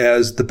good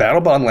as the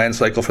Battlebond land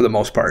cycle for the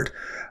most part.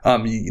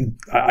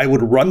 I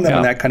would run them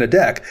in that kind of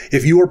deck.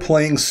 If you are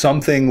playing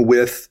something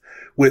with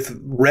with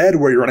red,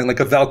 where you're running like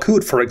a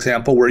Valkut, for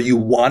example, where you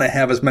want to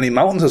have as many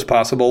mountains as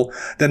possible,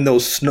 then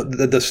those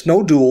the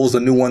snow duels, the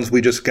new ones we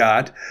just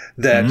got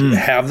that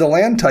have the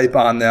land type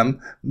on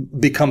them,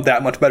 become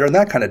that much better in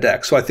that kind of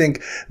deck. So I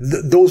think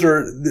those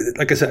are,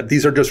 like I said,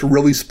 these are just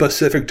really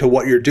specific to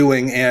what you're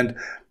doing, and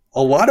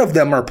a lot of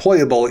them are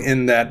playable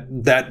in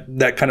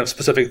that kind of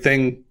specific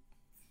thing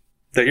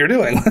that you're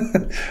doing.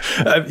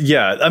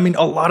 Yeah, I mean,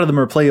 a lot of them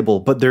are playable,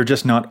 but they're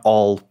just not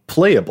all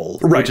playable,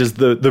 right, which is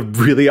the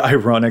really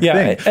ironic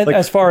thing. And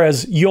as far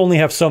as you only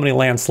have so many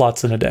land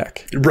slots in a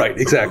deck. Right,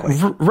 exactly.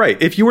 Right.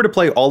 If you were to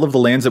play all of the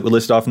lands that we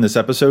list off in this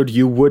episode,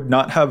 you would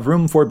not have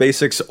room for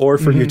basics or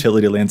for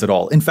utility lands at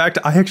all. In fact,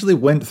 I actually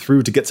went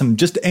through to get some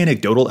just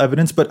anecdotal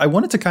evidence, but I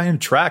wanted to kind of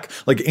track,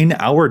 like in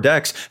our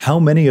decks, how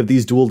many of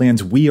these dual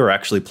lands we are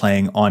actually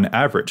playing on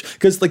average.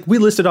 Because like we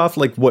listed off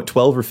like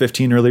 12 or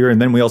 15 earlier,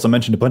 and then we also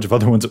mentioned a bunch of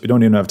other ones that we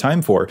don't even have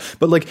time for.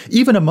 But like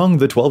even among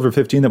the 12 or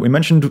 15 that we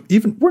mentioned,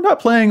 even we're not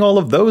playing all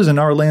of those in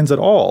our lands at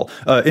all,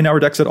 in our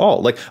decks at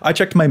all. Like I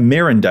checked my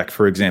Marin deck,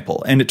 for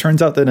example, and it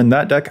turns out that in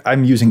that deck,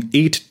 I'm using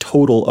 8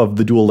 total of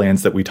the dual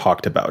lands that we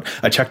talked about.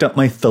 I checked out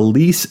my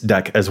Thalisse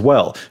deck as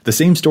well. The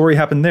same story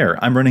happened there.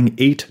 I'm running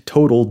 8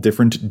 total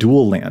different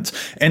dual lands.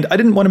 And I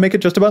didn't want to make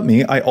it just about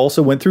me. I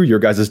also went through your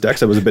guys'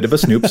 decks. I was a bit of a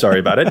snoop. Sorry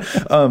about it.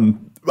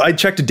 I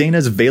checked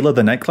Dana's Vela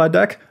the Nightclad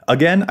deck.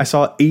 Again, I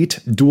saw 8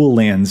 dual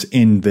lands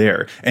in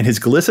there. And his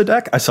Glissa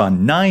deck, I saw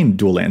 9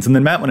 dual lands. And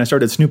then Matt, when I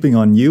started snooping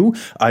on you,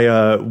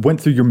 I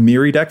went through your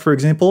Miri deck, for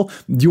example.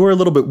 You were a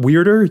little bit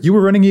weirder. You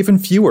were running even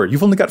fewer.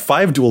 You've only got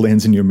 5 dual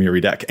lands in your Miri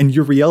deck. And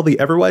your Riel the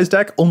Everwise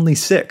deck, only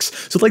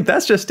 6. So like,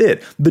 that's just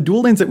it. The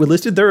dual lands that we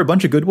listed, there are a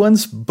bunch of good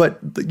ones, but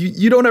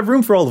you don't have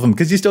room for all of them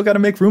because you still got to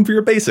make room for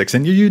your basics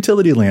and your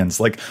utility lands.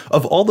 Like,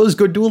 of all those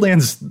good dual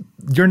lands,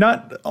 you're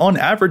not, on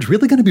average,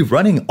 really going to be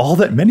running all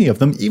that many of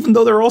them, even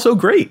though they're also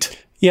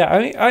great. Yeah, I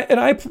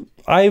mean,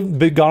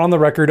 I've gone on the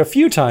record a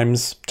few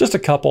times, just a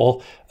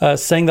couple,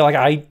 saying that like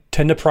I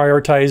tend to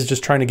prioritize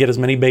just trying to get as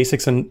many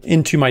basics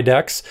into my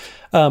decks.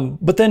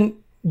 But then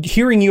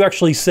hearing you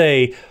actually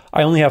say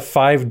I only have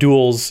 5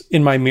 duels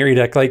in my Miri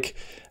deck, like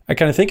I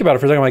kind of think about it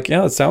for a second. I'm like,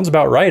 yeah, that sounds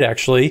about right,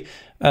 actually.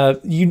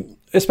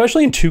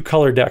 Especially in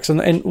 2-color decks,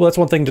 and well, that's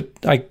one thing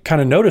that I kind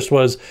of noticed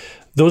was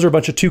those are a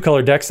bunch of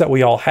 2-color decks that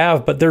we all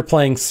have, but they're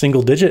playing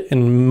single digit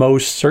in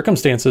most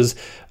circumstances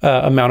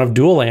amount of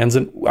dual lands.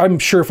 And I'm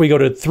sure if we go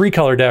to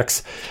 3-color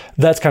decks,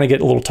 that's kind of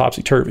getting a little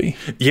topsy-turvy.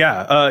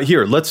 Yeah.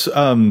 Here, let's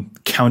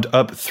count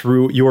up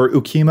through your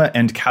Ukima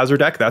and Khazur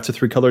deck. That's a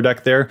 3-color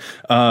deck there.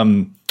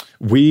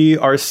 We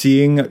are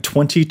seeing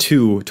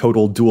 22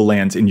 total dual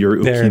lands in your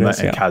Ukima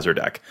and Khazur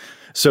deck.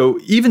 So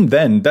even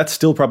then, that's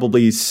still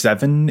probably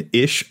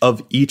 7-ish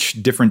of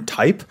each different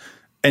type.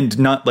 And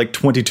not like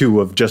 22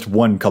 of just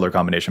one color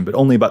combination, but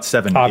only about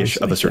 7-ish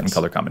of a certain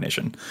color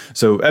combination.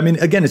 So, I mean,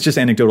 again, it's just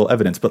anecdotal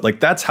evidence, but like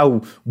that's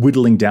how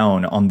whittling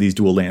down on these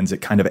dual lands, it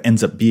kind of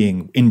ends up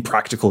being in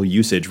practical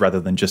usage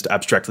rather than just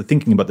abstractly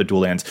thinking about the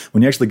dual lands.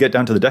 When you actually get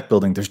down to the deck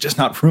building, there's just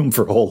not room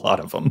for a whole lot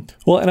of them.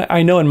 Well, and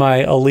I know in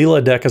my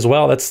Alila deck as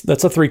well, that's a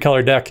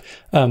 3-color deck.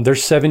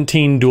 There's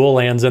 17 dual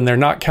lands, and they're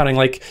not counting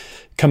like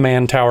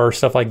command tower,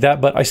 stuff like that,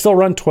 but I still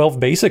run 12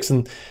 basics,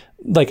 and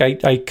like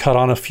I cut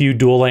on a few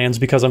dual lands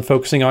because I'm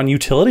focusing on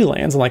utility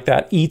lands, and like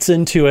that eats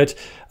into it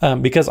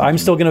because I'm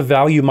still going to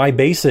value my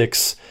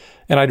basics,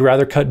 and I'd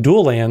rather cut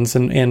dual lands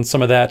and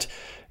some of that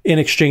in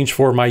exchange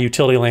for my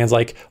utility lands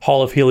like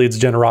Hall of Heliod's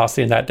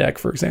Generosity in that deck,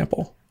 for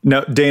example.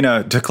 Now,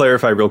 Dana, to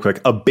clarify real quick,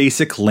 a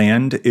basic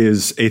land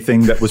is a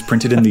thing that was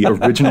printed in the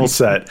original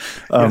set.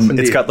 Yes,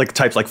 it's got like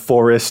types like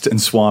forest and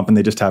swamp, and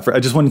they just have. I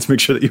just wanted to make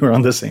sure that you were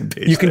on the same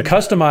page. You can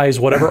customize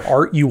whatever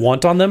art you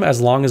want on them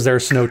as long as they're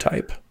snow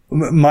type.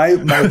 My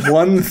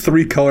one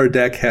 3-color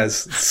deck has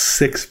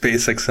 6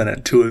 basics in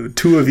it,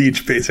 two of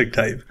each basic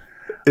type.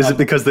 Is it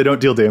because they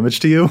don't deal damage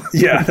to you?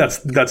 Yeah, that's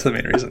the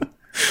main reason.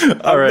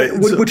 All right,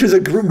 which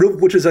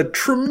is a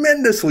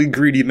tremendously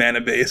greedy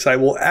mana base. I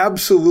will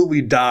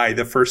absolutely die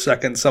the first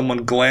second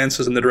someone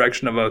glances in the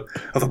direction of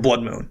a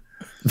blood moon.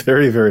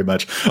 Very, very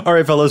much. All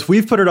right, fellas,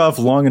 we've put it off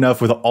long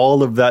enough with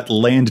all of that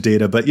land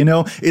data, but you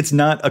know, it's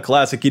not a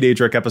classic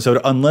EDH Rec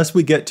episode unless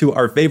we get to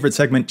our favorite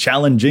segment,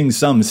 Challenging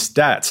Some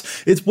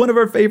Stats. It's one of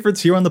our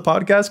favorites here on the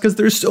podcast because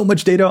there's so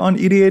much data on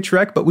EDH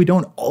Rec, but we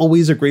don't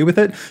always agree with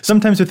it.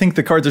 Sometimes we think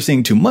the cards are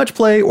seeing too much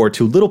play or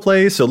too little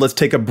play, so let's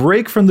take a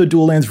break from the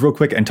dual lands real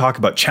quick and talk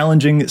about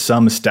Challenging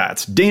Some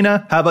Stats.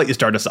 Dana, how about you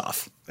start us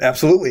off?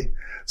 Absolutely.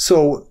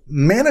 So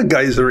Mana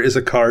Geyser is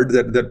a card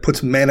that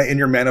puts mana in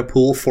your mana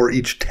pool for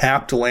each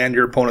tapped land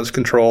your opponents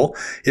control.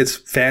 It's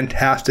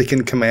fantastic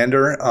in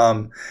Commander,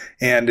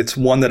 and it's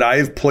one that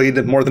I've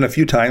played more than a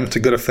few times to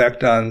good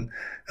effect on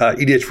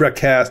EDH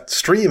Recast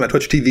stream at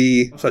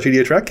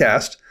twitch.tv/EDH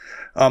Recast.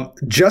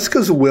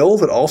 Jessica's Will,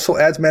 that also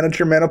adds mana to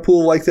your mana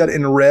pool like that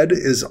in red,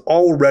 is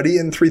already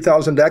in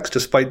 3,000 decks,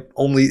 despite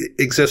only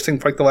existing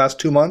for like the last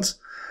 2 months.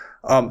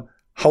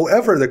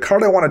 However, the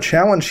card I want to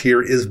challenge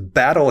here is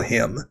Battle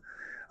Hymn.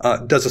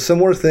 Does a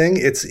similar thing.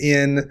 It's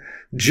in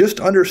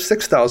just under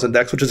 6,000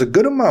 decks, which is a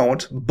good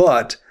amount,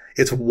 but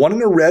It's 1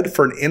 and a red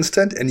for an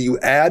instant, and you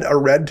add a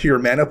red to your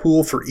mana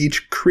pool for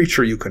each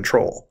creature you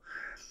control.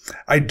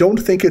 I don't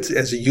think it's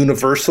as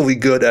universally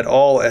good at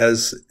all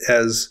as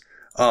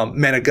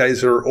Mana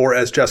Geyser or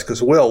as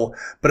Jessica's Will,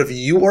 but if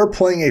you are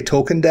playing a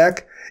token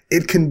deck,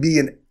 it can be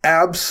an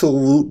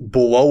absolute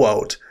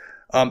blowout.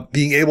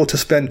 Being able to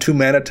spend 2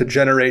 mana to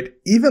generate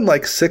even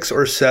like 6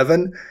 or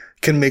 7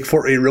 can make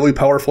for a really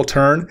powerful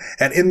turn,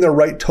 and in the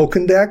right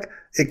token deck,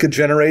 it could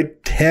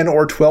generate 10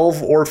 or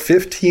 12 or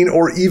 15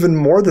 or even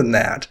more than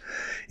that.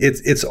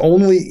 It's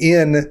only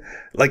in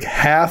like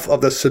half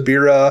of the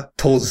Sabira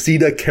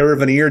Tolzida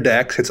Caravaneer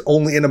decks. It's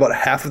only in about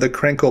half of the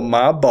Krenko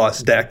Mob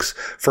Boss decks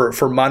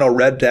for mono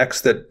red decks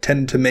that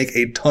tend to make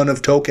a ton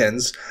of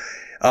tokens.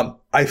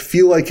 I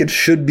feel like it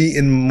should be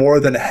in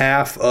more than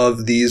half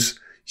of these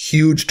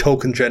huge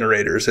token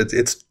generators.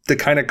 It's the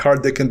kind of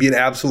card that can be an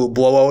absolute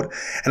blowout.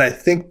 And I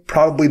think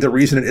probably the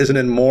reason it isn't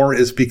in more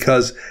is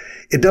because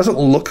it doesn't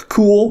look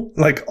cool.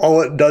 Like,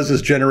 all it does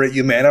is generate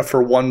you mana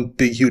for one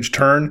big, huge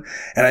turn.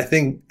 And I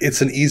think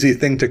it's an easy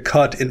thing to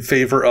cut in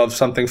favor of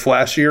something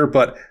flashier,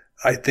 but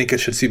I think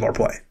it should see more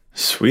play.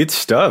 Sweet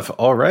stuff.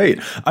 All right.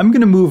 I'm going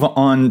to move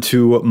on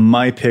to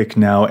my pick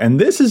now. And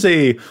this is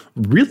a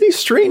really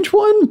strange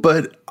one,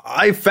 but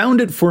I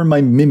found it for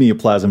my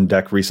Mimeoplasm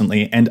deck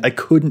recently, and I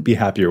couldn't be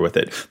happier with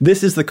it.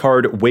 This is the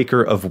card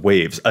Waker of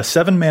Waves, a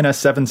 7-mana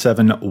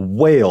 7/7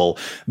 whale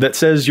that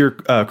says your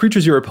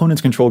creatures your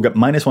opponents control get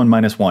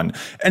 -1/-1.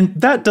 And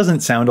that doesn't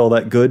sound all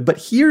that good, but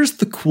here's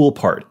the cool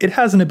part. It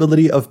has an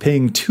ability of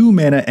paying 2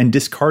 mana and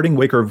discarding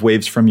Waker of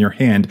Waves from your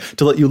hand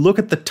to let you look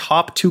at the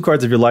top 2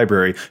 cards of your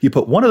library. You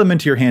put one of them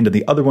into your hand and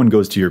the other one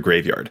goes to your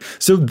graveyard.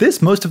 So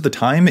this, most of the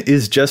time,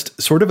 is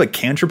just sort of a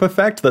cantrip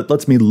effect that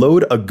lets me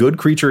load a good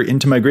creature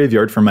into my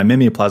graveyard for my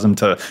Mimeoplasm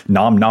to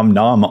nom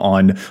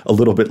on a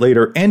little bit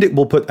later, and it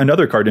will put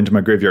another card into my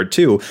graveyard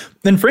too.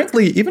 And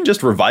frankly, even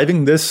just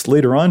reviving this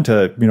later on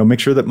to, make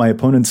sure that my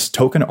opponent's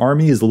token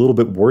army is a little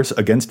bit worse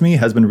against me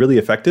has been really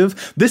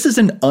effective. This is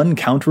an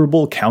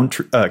uncounterable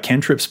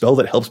cantrip spell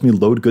that helps me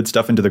load good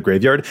stuff into the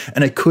graveyard,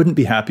 and I couldn't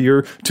be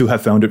happier to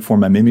have found it for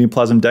my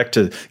Mimeoplasm deck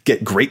to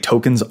get great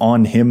tokens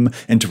on him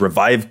and to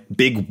revive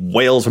big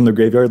whales from the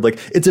graveyard. Like,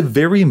 it's a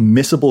very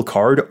missable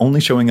card, only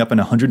showing up in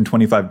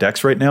 125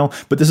 decks right now,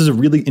 but this is a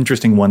really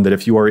interesting one that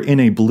if you are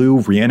in a blue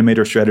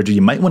Reanimator strategy,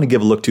 you might want to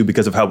give a look to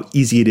because of how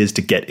easy it is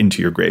to get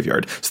into your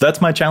graveyard. So that's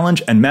my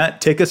challenge. And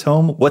Matt, take us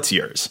home. What's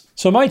yours?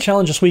 So my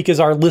challenge this week is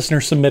our listener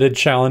submitted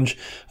challenge.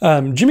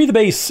 Jimmy the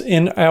Bass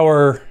in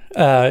our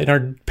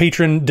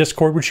patron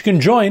Discord, which you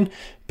can join,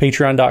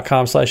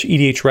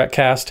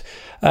 patreon.com/EDHRECast.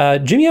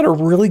 Jimmy had a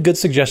really good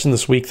suggestion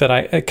this week that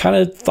I kind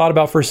of thought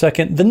about for a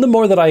second. Then the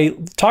more that I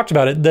talked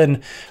about it,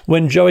 then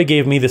when Joey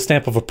gave me the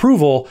stamp of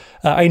approval,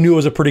 I knew it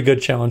was a pretty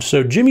good challenge.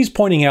 So Jimmy's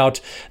pointing out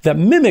that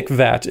Mimic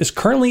Vat is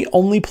currently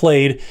only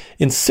played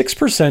in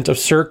 6% of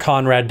Sir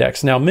Conrad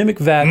decks. Now, Mimic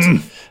Vat,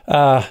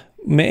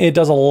 it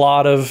does a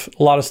lot of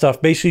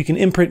stuff. Basically, you can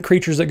imprint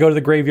creatures that go to the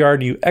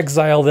graveyard, you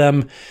exile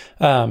them,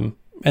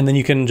 and then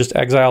you can just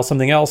exile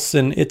something else.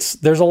 And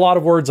there's a lot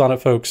of words on it,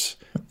 folks.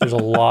 There's a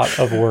lot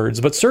of words.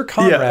 But Sir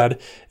Conrad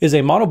is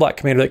a mono black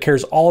commander that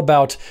cares all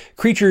about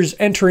creatures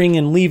entering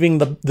and leaving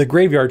the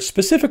graveyard,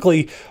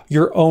 specifically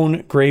your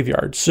own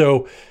graveyard.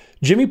 So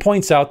Jimmy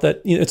points out that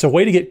it's a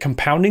way to get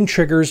compounding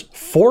triggers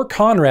for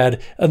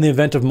Conrad in the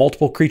event of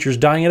multiple creatures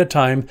dying at a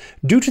time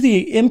due to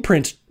the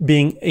imprint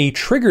being a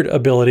triggered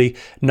ability,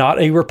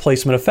 not a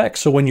replacement effect.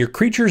 So when your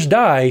creatures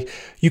die,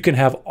 you can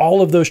have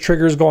all of those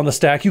triggers go on the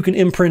stack. You can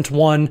imprint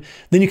one,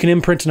 then you can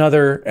imprint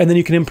another, and then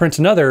you can imprint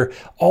another.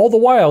 All the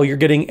while you're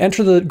getting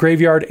enter the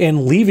graveyard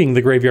and leaving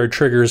the graveyard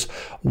triggers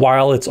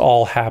while it's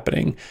all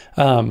happening.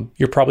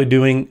 You're probably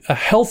doing a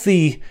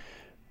healthy,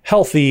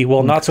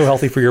 well, not so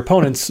healthy for your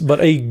opponents, but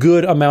a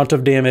good amount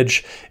of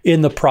damage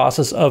in the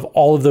process of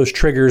all of those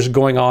triggers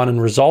going on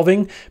and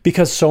resolving,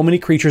 because so many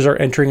creatures are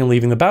entering and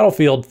leaving the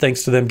battlefield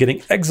thanks to them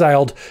getting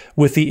exiled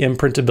with the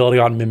imprint ability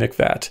on Mimic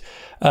Vat.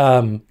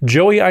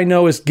 Joey, I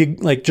know, is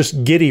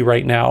just giddy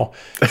right now.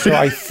 So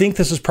I think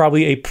this is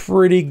probably a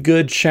pretty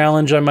good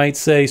challenge, I might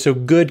say. So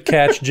good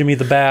catch, Jimmy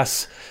the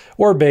Bass.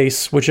 Or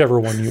base, whichever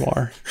one you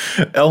are.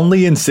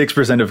 Only in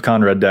 6% of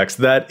Conrad decks.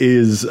 That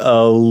is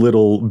a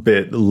little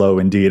bit low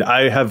indeed.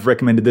 I have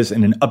recommended this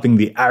in an Upping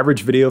the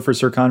Average video for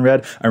Sir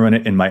Conrad. I run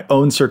it in my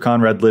own Sir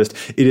Conrad list.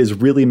 It is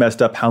really messed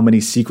up how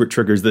many secret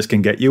triggers this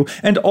can get you.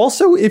 And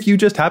also, if you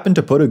just happen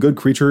to put a good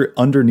creature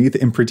underneath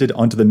imprinted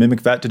onto the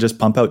Mimic Vat to just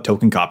pump out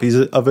token copies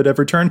of it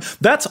every turn,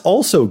 that's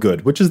also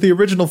good, which is the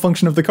original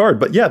function of the card.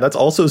 But yeah, that's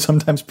also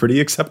sometimes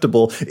pretty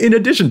acceptable in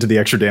addition to the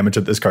extra damage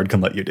that this card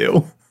can let you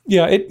do.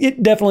 Yeah,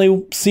 it definitely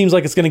seems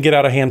like it's going to get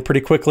out of hand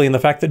pretty quickly, and the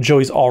fact that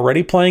Joey's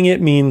already playing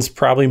it means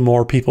probably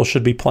more people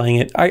should be playing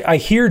it. I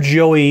hear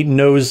Joey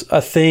knows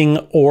a thing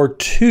or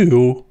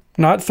two,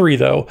 not three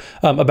though,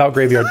 about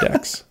graveyard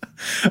decks.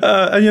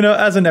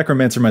 As a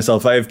necromancer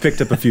myself, I have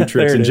picked up a few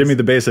tricks, and Jimmy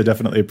the Bass, I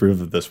definitely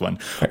approve of this one.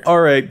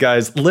 All right,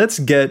 guys, let's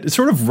get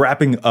sort of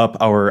wrapping up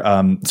our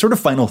sort of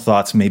final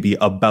thoughts maybe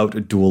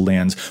about dual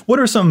lands. What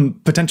are some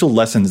potential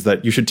lessons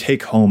that you should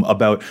take home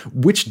about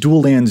which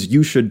dual lands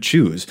you should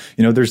choose?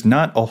 There's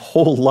not a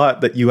whole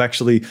lot that you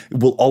actually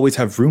will always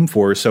have room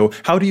for. So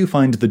how do you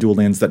find the dual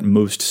lands that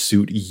most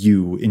suit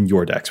you in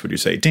your decks, would you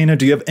say? Dana,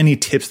 do you have any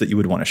tips that you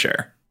would want to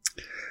share?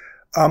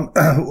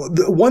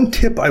 The one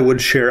tip I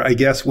would share, I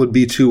guess, would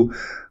be to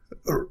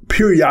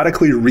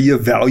periodically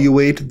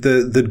reevaluate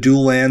the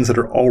dual lands that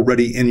are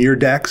already in your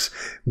decks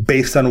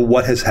based on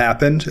what has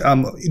happened.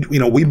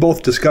 We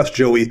both discussed,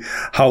 Joey,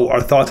 how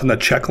our thoughts on the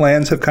check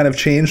lands have kind of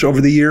changed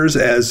over the years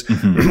as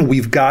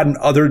we've gotten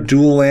other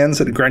dual lands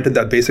that granted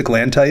that basic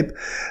land type.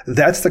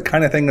 That's the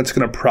kind of thing that's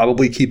going to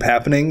probably keep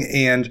happening.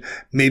 And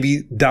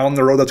maybe down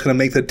the road, that's going to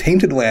make the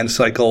tainted land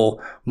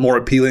cycle more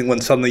appealing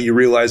when suddenly you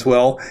realize,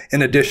 well,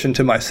 in addition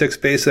to my 6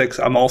 basics,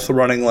 I'm also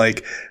running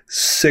like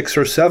 6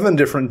 or 7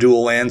 different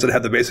dual lands that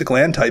have the basic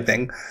land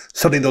typing.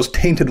 Suddenly those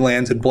tainted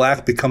lands in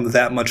black become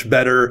that much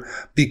better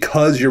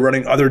because you're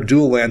running other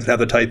dual lands that have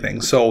the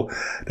typing. So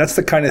that's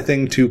the kind of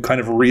thing to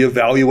kind of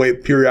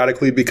reevaluate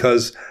periodically,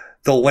 because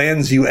the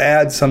lands you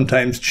add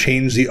sometimes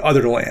change the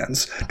other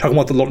lands. Talking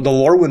about the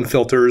Lorwyn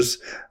filters,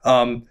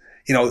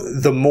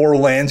 the more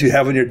lands you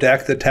have in your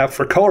deck that tap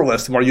for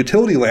colorless, the more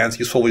utility lands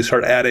you slowly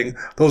start adding.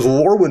 Those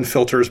Lorwyn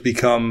filters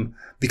become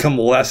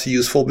less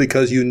useful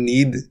because you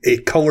need a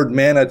colored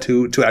mana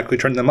to actually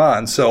turn them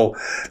on. So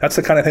that's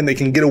the kind of thing they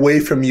can get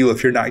away from you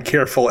if you're not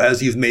careful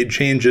as you've made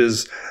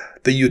changes.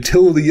 The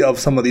utility of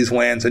some of these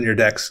lands in your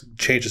decks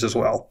changes as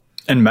well.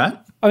 And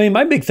Matt? I mean,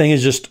 my big thing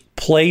is just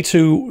play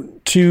to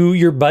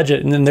your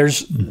budget. And then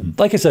there's,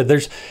 like I said,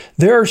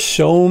 there are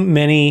so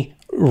many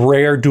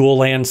rare dual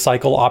land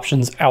cycle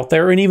options out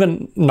there, and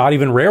even not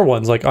even rare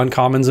ones like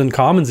uncommons and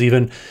commons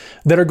even,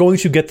 that are going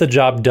to get the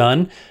job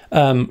done.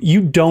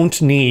 You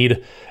don't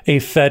need a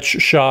fetch,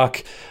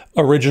 shock,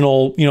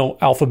 original,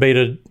 alpha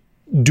beta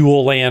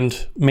dual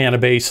land mana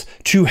base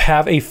to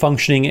have a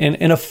functioning and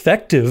an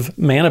effective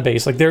mana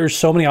base. Like, there's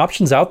so many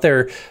options out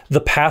there. The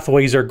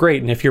pathways are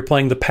great. And if you're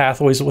playing the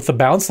pathways with the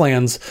bounce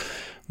lands,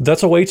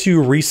 that's a way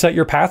to reset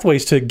your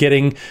pathways to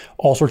getting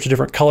all sorts of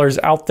different colors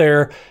out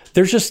there.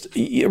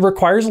 It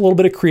requires a little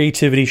bit of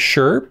creativity,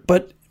 sure,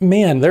 but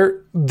man,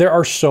 there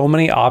are so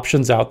many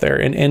options out there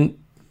and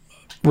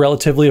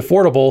relatively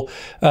affordable.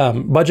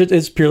 Budget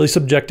is purely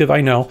subjective,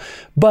 I know,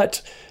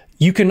 but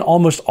you can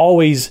almost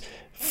always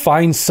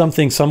find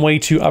some way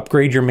to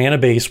upgrade your mana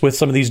base with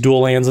some of these dual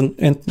lands.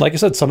 And like I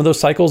said, some of those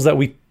cycles that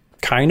we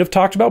kind of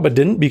talked about but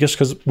didn't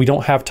because we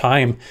don't have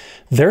time,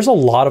 there's a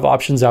lot of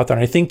options out there.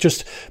 And I think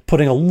just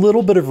putting a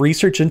little bit of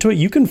research into it,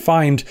 you can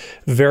find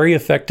very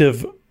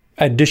effective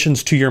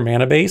additions to your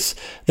mana base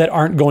that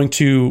aren't going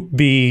to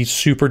be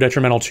super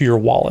detrimental to your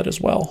wallet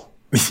as well.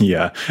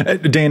 Yeah.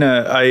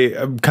 Dana, I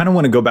kind of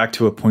want to go back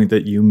to a point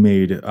that you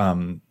made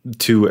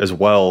too as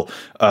well,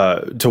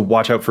 to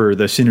watch out for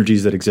the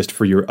synergies that exist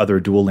for your other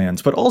dual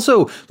lands. But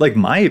also, like,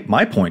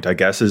 my point, I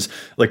guess, is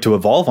like to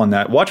evolve on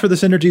that. Watch for the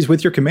synergies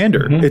with your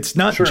commander. It's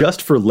not just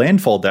for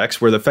landfall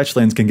decks where the fetch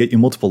lands can get you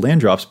multiple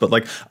land drops, but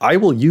like I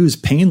will use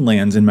pain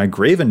lands in my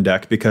Graven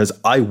deck because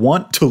I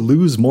want to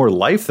lose more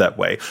life that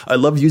way. I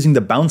love using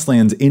the bounce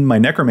lands in my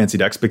necromancy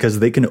decks because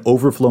they can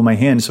overflow my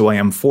hand, so I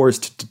am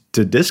forced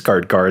to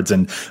discard cards,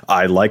 and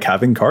I like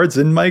having cards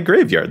in my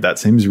graveyard. That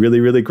seems really,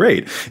 really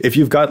great. If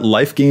you've got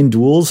life gain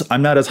duels,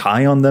 I'm not as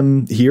high on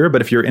them here, but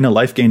if you're in a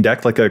life gain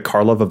deck like a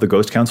Karlov of the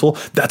Ghost Council,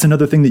 that's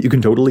another thing that you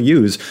can totally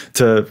use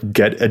to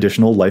get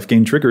additional life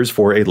gain triggers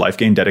for a life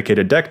gain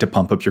dedicated deck to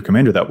pump up your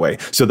commander that way.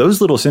 So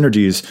those little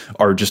synergies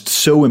are just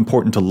so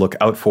important to look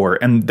out for.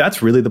 And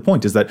that's really the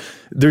point, is that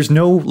there's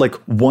no like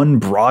one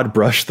broad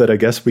brush that I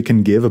guess we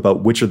can give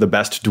about which are the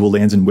best dual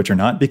lands and which are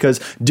not, because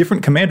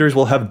different commanders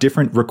will have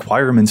different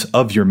requirements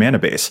of your mana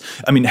base.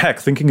 I mean, heck,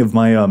 thinking of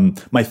my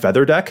my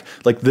Feather deck,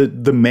 like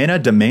the mana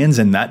demands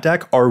in that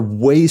deck are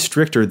way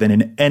stricter than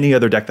in any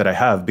other deck that I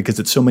have, because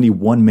it's so many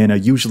 1 mana,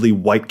 usually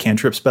white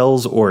cantrip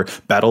spells or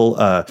battle,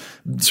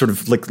 sort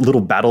of like little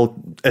battle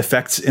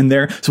effects in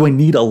there. So I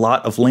need a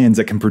lot of lands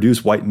that can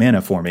produce white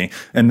mana for me.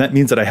 And that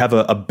means that I have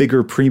a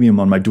bigger premium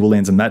on my dual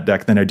lands in that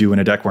deck than I do in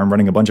a deck where I'm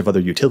running a bunch of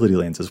other utility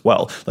lands as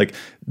well. Like,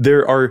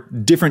 there are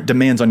different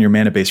demands on your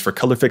mana base for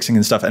color fixing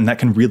and stuff, and that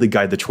can really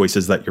guide the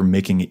choices that you're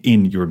making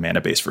in your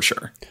mana base for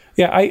sure.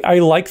 Yeah, I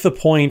like the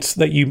point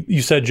that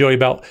you said, Joey,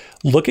 about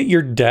look at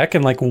your deck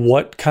and like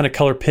what kind of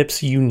color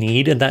pips you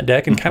need in that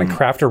deck and kind of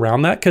craft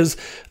around that. Because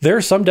there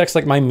are some decks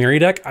like my Miri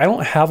deck, I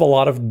don't have a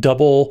lot of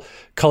double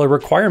color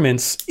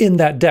requirements in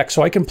that deck,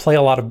 so I can play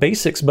a lot of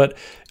basics, but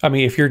I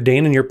mean, if you're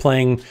Dana and you're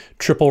playing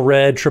triple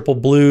red, triple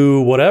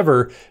blue,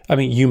 whatever, I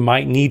mean, you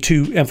might need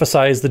to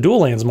emphasize the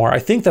dual lands more. I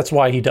think that's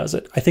why he does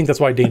it. I think that's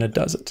why Dana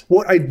does it.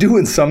 Well, I do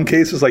in some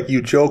cases, like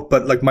you joke,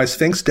 but like my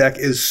Sphinx deck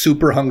is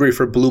super hungry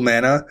for blue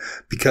mana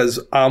because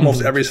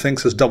almost every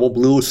Sphinx is double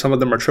blue. Some of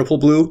them are triple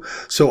blue.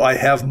 So I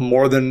have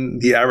more than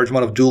the average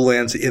amount of dual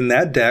lands in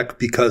that deck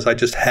because I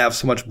just have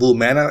so much blue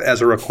mana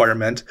as a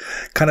requirement.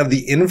 Kind of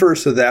the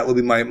inverse of that would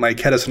be my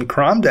Kediss and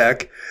Crom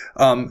deck.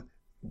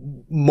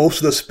 Most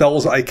of the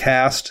spells I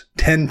cast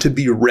tend to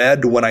be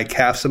red when I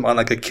cast them on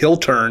like a kill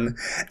turn,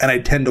 and I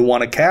tend to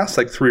want to cast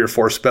like 3 or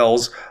 4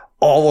 spells,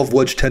 all of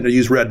which tend to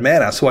use red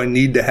mana. So I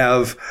need to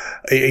have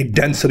a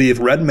density of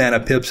red mana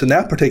pips in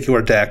that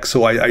particular deck.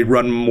 So I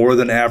run more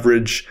than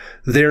average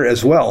there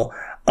as well.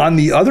 On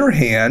the other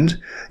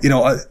hand,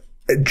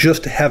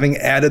 just having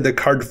added the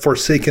card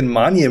Forsaken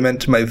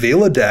Monument to my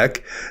Vela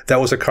deck,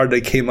 that was a card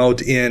that came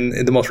out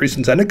in the most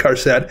recent Zendikar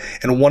set,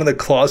 and one of the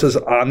clauses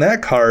on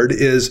that card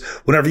is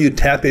whenever you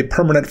tap a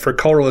permanent for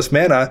colorless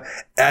mana,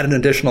 add an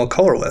additional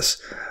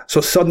colorless.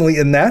 So suddenly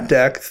in that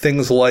deck,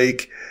 things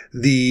like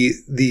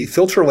the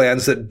filter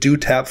lands that do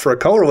tap for a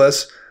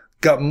colorless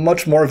got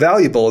much more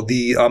valuable.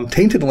 The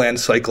Tainted Land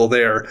cycle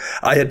there,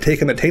 I had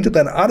taken the Tainted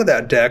Land out of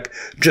that deck,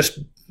 just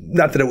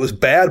not that it was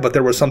bad, but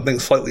there was something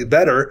slightly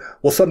better.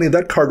 Well, suddenly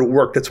that card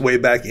worked its way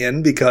back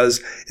in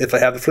because if I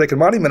have the Forsaken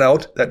Monument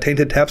out, that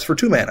Tainted taps for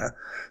 2 mana.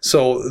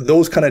 So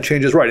those kind of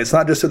changes, right? It's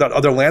not just about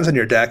other lands in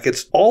your deck.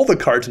 It's all the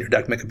cards in your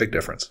deck make a big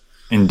difference.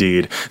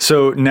 Indeed.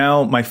 So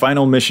now my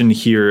final mission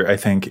here, I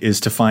think, is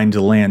to find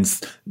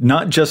lands,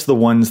 not just the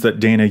ones that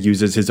Dana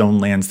uses his own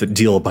lands that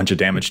deal a bunch of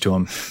damage to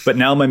him, but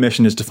now my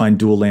mission is to find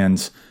dual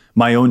lands,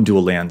 my own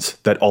dual lands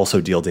that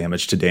also deal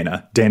damage to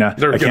Dana. Dana,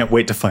 I can't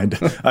wait to find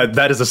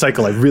that is a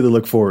cycle I really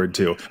look forward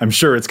to. I'm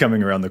sure it's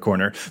coming around the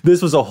corner.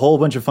 This was a whole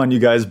bunch of fun, you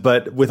guys,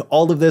 but with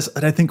all of this,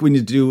 what I think we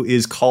need to do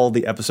is call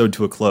the episode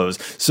to a close.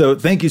 So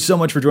thank you so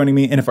much for joining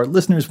me. And if our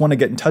listeners want to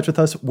get in touch with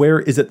us, where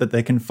is it that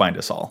they can find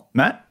us all?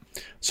 Matt?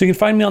 So you can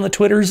find me on the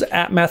Twitters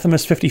at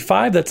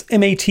Mathimus55. That's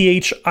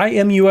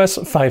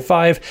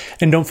MATHIMUS55.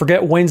 And don't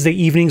forget, Wednesday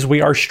evenings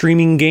we are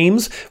streaming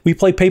games. We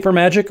play Paper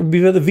Magic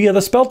via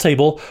the spell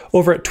table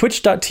over at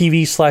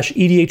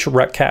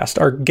twitch.tv/EDHRECast.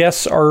 Our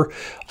guests are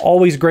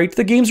always great.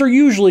 The games are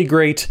usually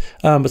great,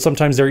 but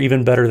sometimes they're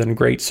even better than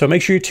great. So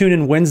make sure you tune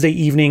in Wednesday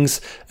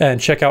evenings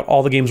and check out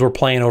all the games we're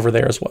playing over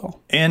there as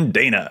well. And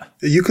Dana.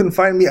 You can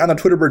find me on the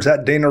Twitter birds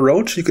at Dana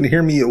Roach. You can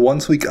hear me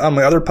once a week on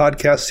my other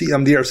podcast,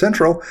 CMDR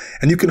Central.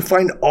 And you can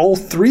find all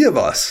 3 of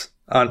us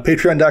on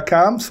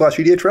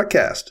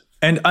patreon.com/EDHRECast.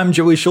 And I'm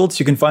Joey Schultz.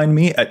 You can find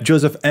me at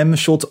Joseph M.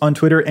 Schultz on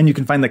Twitter, and you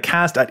can find the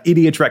cast at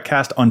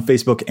EDHRECast on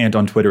Facebook and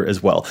on Twitter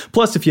as well.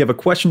 Plus, if you have a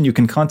question, you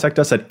can contact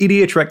us at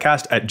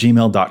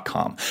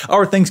EDHRECast@gmail.com.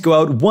 Our thanks go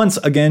out once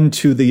again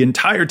to the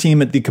entire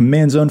team at the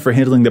Command Zone for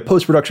handling the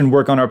post-production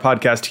work on our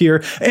podcast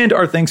here, and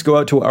our thanks go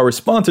out to our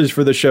sponsors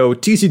for the show,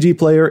 TCG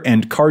Player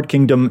and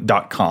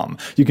CardKingdom.com.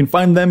 You can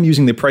find them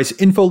using the price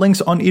info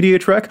links on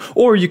EDHREC,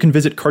 or you can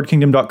visit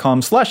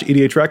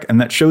CardKingdom.com/EDHREC, and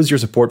that shows your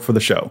support for the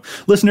show.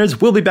 Listeners,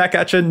 we'll be back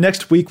at you next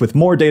week with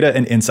more data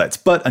and insights.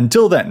 But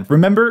until then,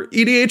 remember,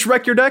 EDH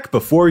wreck your deck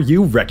before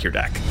you wreck your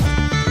deck.